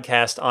the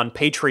podcast on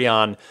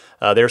Patreon.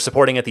 They're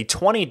supporting at the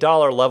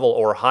 $20 level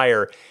or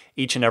higher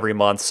each and every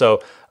month. So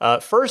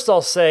first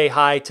I'll say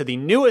hi to the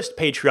newest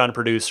Patreon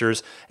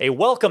producers, a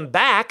welcome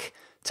back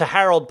to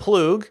Harold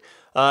Plug,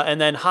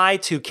 and then hi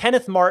to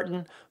Kenneth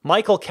Martin,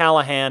 Michael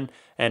Callahan,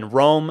 and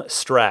Rome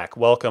Strack.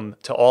 Welcome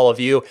to all of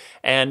you.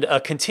 And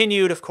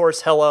continued, of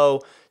course,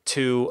 hello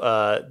to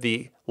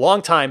the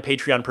longtime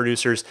Patreon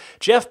producers,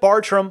 Jeff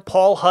Bartram,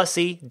 Paul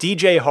Hussey,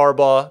 DJ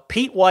Harbaugh,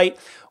 Pete White,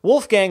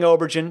 Wolfgang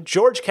Obergen,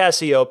 George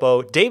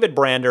Cassiopo, David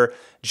Brander,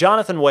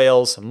 Jonathan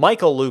Wales,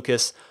 Michael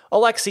Lucas,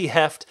 Alexi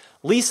Heft,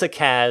 Lisa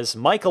Kaz,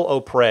 Michael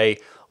O'Prey,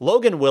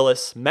 Logan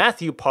Willis,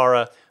 Matthew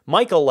Para,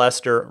 Michael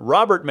Lester,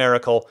 Robert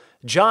Miracle,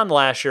 John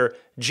Lasher,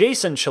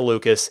 Jason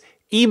Chalukas,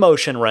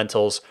 Emotion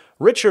Rentals,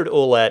 Richard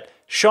Ouellette,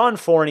 Sean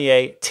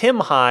Fournier, Tim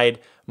Hyde,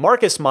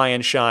 Marcus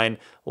Mayenshine,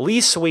 Lee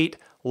Sweet,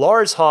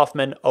 Lars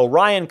Hoffman,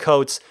 Orion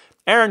Coates,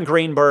 Aaron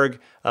Greenberg,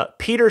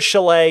 Peter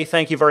Chalet.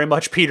 Thank you very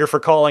much, Peter,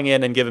 for calling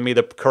in and giving me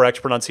the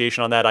correct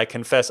pronunciation on that. I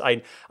confess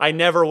I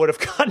never would have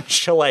gotten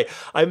Chalet.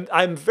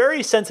 I'm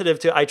very sensitive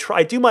to,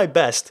 I do my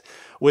best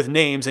with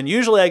names, and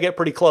usually I get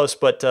pretty close,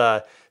 but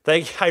I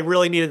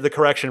really needed the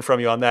correction from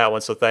you on that one,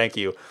 so thank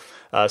you.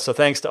 So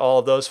thanks to all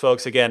of those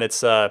folks. Again,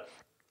 it's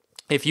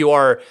if you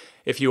are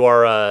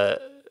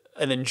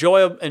an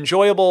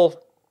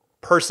enjoyable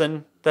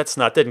person,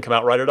 didn't come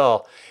out right at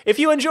all. If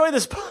you enjoy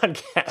this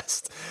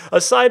podcast,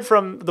 aside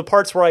from the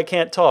parts where I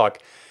can't talk,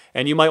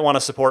 and you might want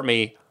to support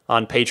me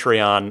on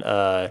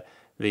Patreon,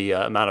 the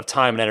amount of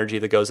time and energy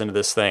that goes into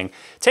this thing,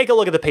 take a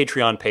look at the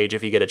Patreon page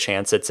if you get a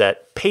chance. It's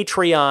at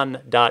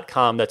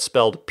patreon.com. That's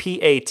spelled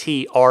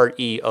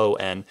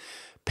Patreon.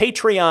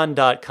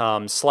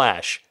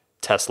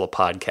 Patreon.com/Tesla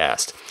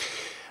Podcast.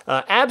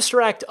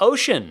 Abstract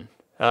Ocean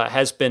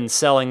has been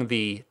selling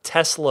the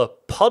Tesla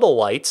puddle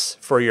lights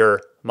for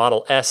your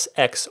Model S,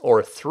 X,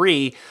 or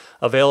 3,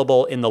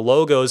 available in the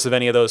logos of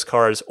any of those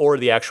cars or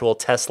the actual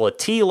Tesla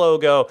T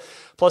logo.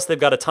 Plus, they've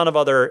got a ton of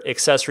other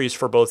accessories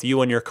for both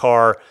you and your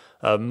car.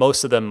 A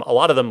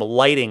lot of them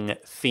lighting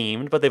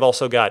themed, but they've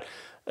also got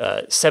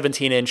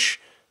 17-inch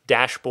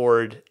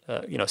dashboard,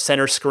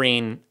 center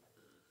screen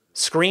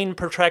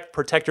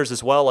protectors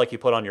as well, like you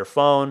put on your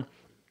phone.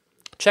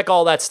 Check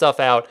all that stuff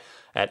out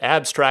at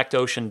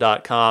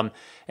abstractocean.com.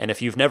 And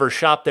if you've never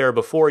shopped there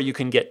before, you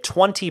can get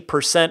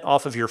 20%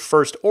 off of your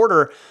first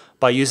order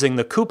by using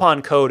the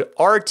coupon code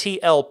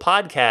RTL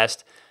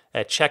Podcast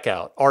at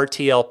checkout.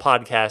 RTL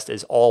Podcast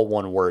is all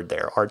one word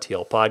there,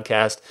 RTL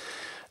Podcast.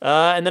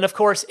 And then, of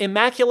course,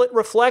 Immaculate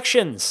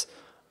Reflections.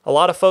 A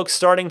lot of folks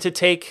starting to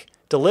take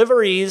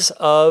deliveries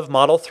of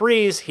Model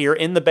 3s here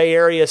in the Bay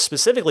Area,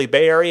 specifically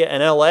Bay Area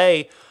and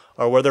LA,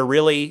 are where they're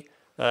really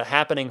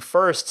happening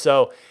first.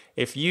 So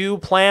if you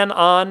plan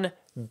on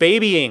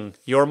babying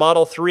your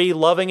Model 3,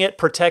 loving it,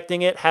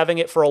 protecting it, having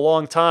it for a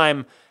long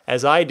time,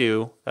 as I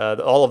do,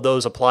 all of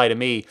those apply to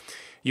me,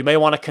 you may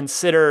want to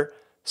consider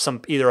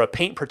either a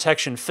paint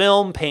protection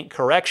film, paint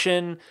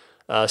correction,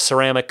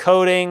 ceramic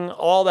coating,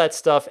 all that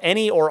stuff,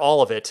 any or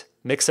all of it,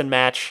 mix and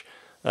match,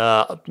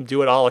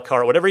 do it a la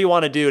carte, whatever you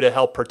want to do to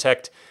help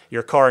protect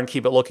your car and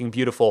keep it looking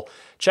beautiful.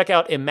 Check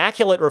out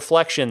Immaculate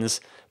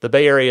Reflections, the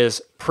Bay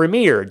Area's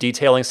premier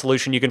detailing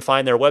solution. You can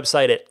find their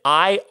website at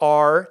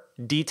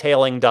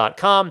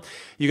irdetailing.com.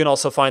 You can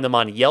also find them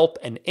on Yelp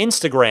and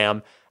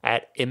Instagram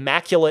at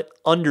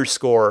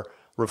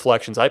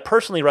immaculate_reflections. I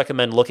personally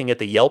recommend looking at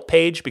the Yelp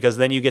page because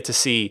then you get to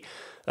see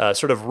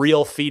sort of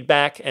real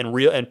feedback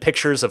and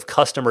pictures of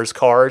customers'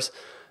 cars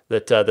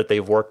that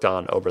they've worked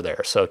on over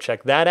there. So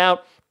check that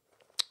out.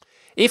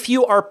 If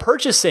you are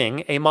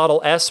purchasing a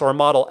Model S or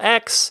Model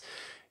X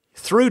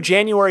through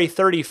January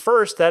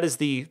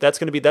 31st,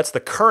 that's the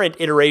current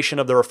iteration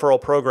of the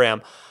referral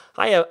program.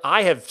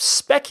 I have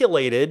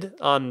speculated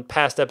on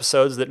past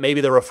episodes that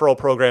maybe the referral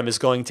program is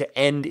going to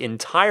end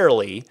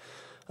entirely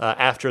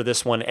after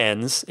this one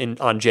ends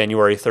on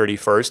January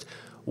 31st.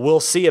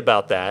 We'll see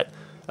about that.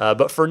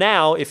 But for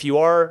now, if you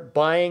are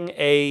buying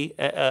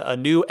a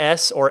new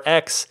S or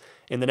X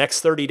in the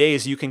next 30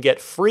 days, you can get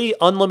free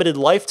unlimited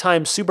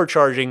lifetime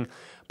supercharging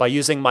by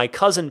using my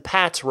cousin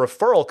Pat's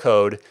referral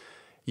code.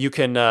 You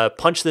can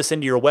punch this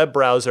into your web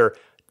browser,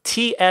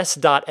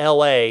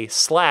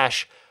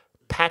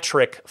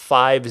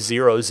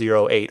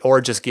 ts.la/Patrick5008,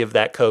 or just give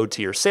that code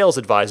to your sales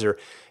advisor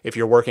if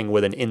you're working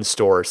with an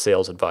in-store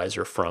sales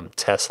advisor from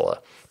Tesla.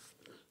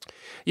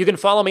 You can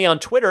follow me on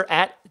Twitter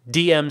at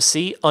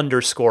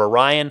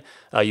DMC_Ryan.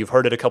 You've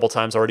heard it a couple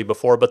times already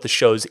before, but the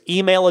show's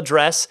email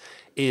address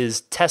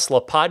is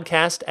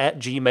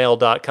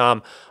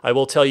teslapodcast@gmail.com. I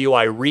will tell you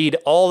I read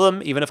all of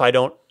them, even if I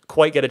don't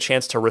quite get a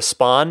chance to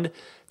respond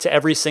to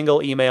every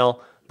single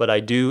email, but I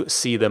do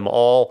see them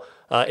all.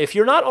 If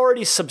you're not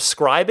already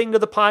subscribing to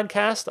the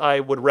podcast,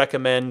 I would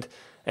recommend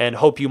and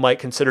hope you might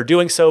consider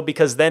doing so,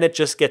 because then it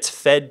just gets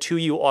fed to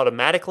you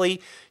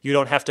automatically. You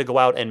don't have to go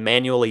out and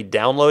manually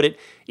download it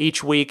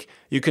each week.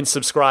 You can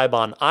subscribe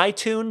on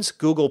iTunes,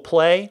 Google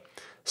Play,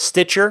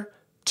 Stitcher,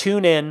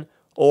 TuneIn,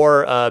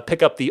 or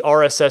pick up the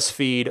RSS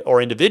feed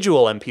or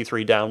individual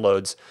MP3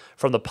 downloads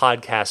from the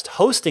podcast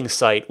hosting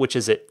site, which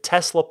is at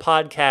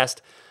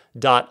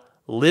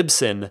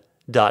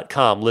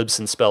teslapodcast.libsyn.com.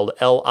 Libsyn spelled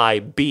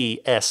Libsyn.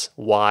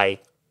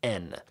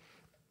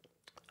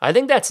 I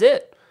think that's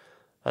it.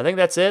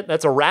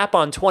 That's a wrap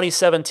on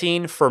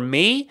 2017 for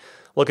me.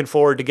 Looking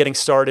forward to getting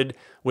started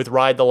with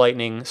Ride the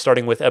Lightning,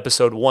 starting with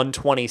episode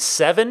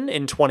 127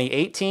 in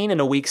 2018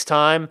 in a week's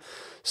time.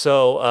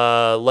 So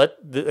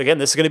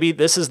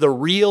this is the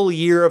real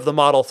year of the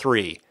Model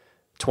 3,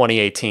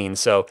 2018.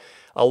 So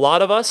a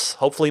lot of us,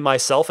 hopefully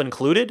myself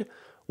included,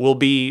 will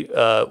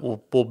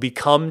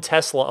become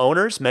Tesla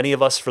owners, many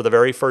of us for the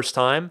very first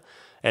time.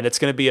 And it's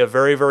going to be a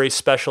very, very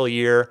special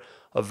year,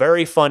 a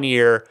very fun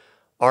year.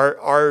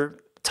 Our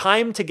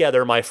time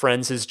together, my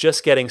friends, is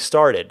just getting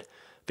started,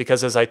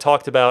 because as I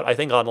talked about, I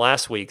think on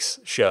last week's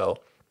show,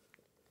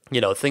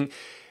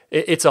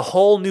 it's a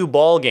whole new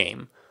ball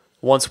game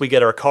once we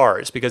get our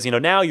cars, because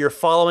now you're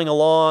following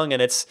along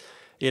and it's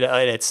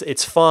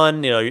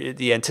fun,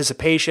 the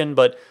anticipation,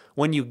 but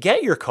when you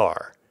get your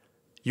car,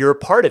 you're a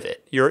part of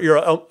it. You're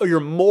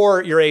a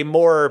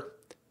more,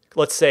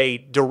 let's say,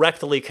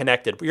 directly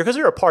connected, because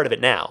you're a part of it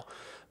now.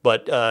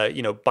 But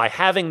by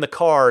having the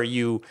car,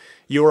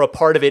 you're a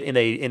part of it in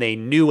a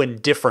new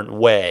and different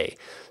way.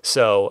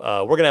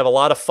 So we're gonna have a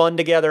lot of fun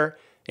together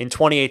in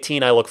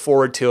 2018. I look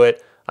forward to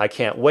it. I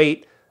can't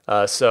wait.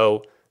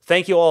 So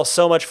thank you all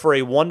so much for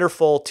a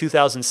wonderful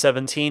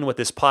 2017 with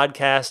this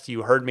podcast.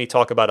 You heard me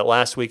talk about it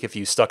last week. If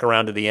you stuck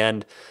around to the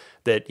end,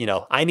 that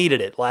I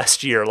needed it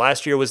last year.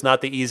 Last year was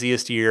not the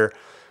easiest year.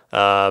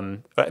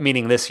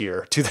 Meaning this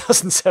year,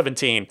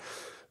 2017.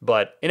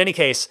 But in any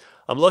case,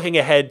 I'm looking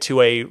ahead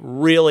to a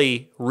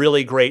really,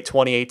 really great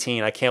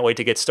 2018. I can't wait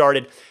to get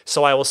started.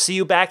 So I will see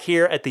you back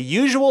here at the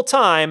usual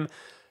time,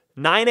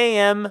 9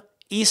 a.m.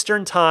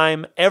 Eastern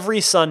Time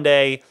every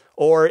Sunday,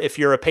 or if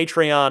you're a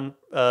Patreon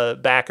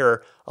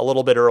backer, a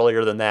little bit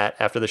earlier than that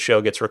after the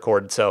show gets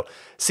recorded. So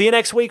see you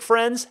next week,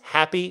 friends.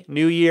 Happy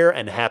New Year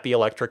and happy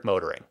electric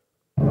motoring.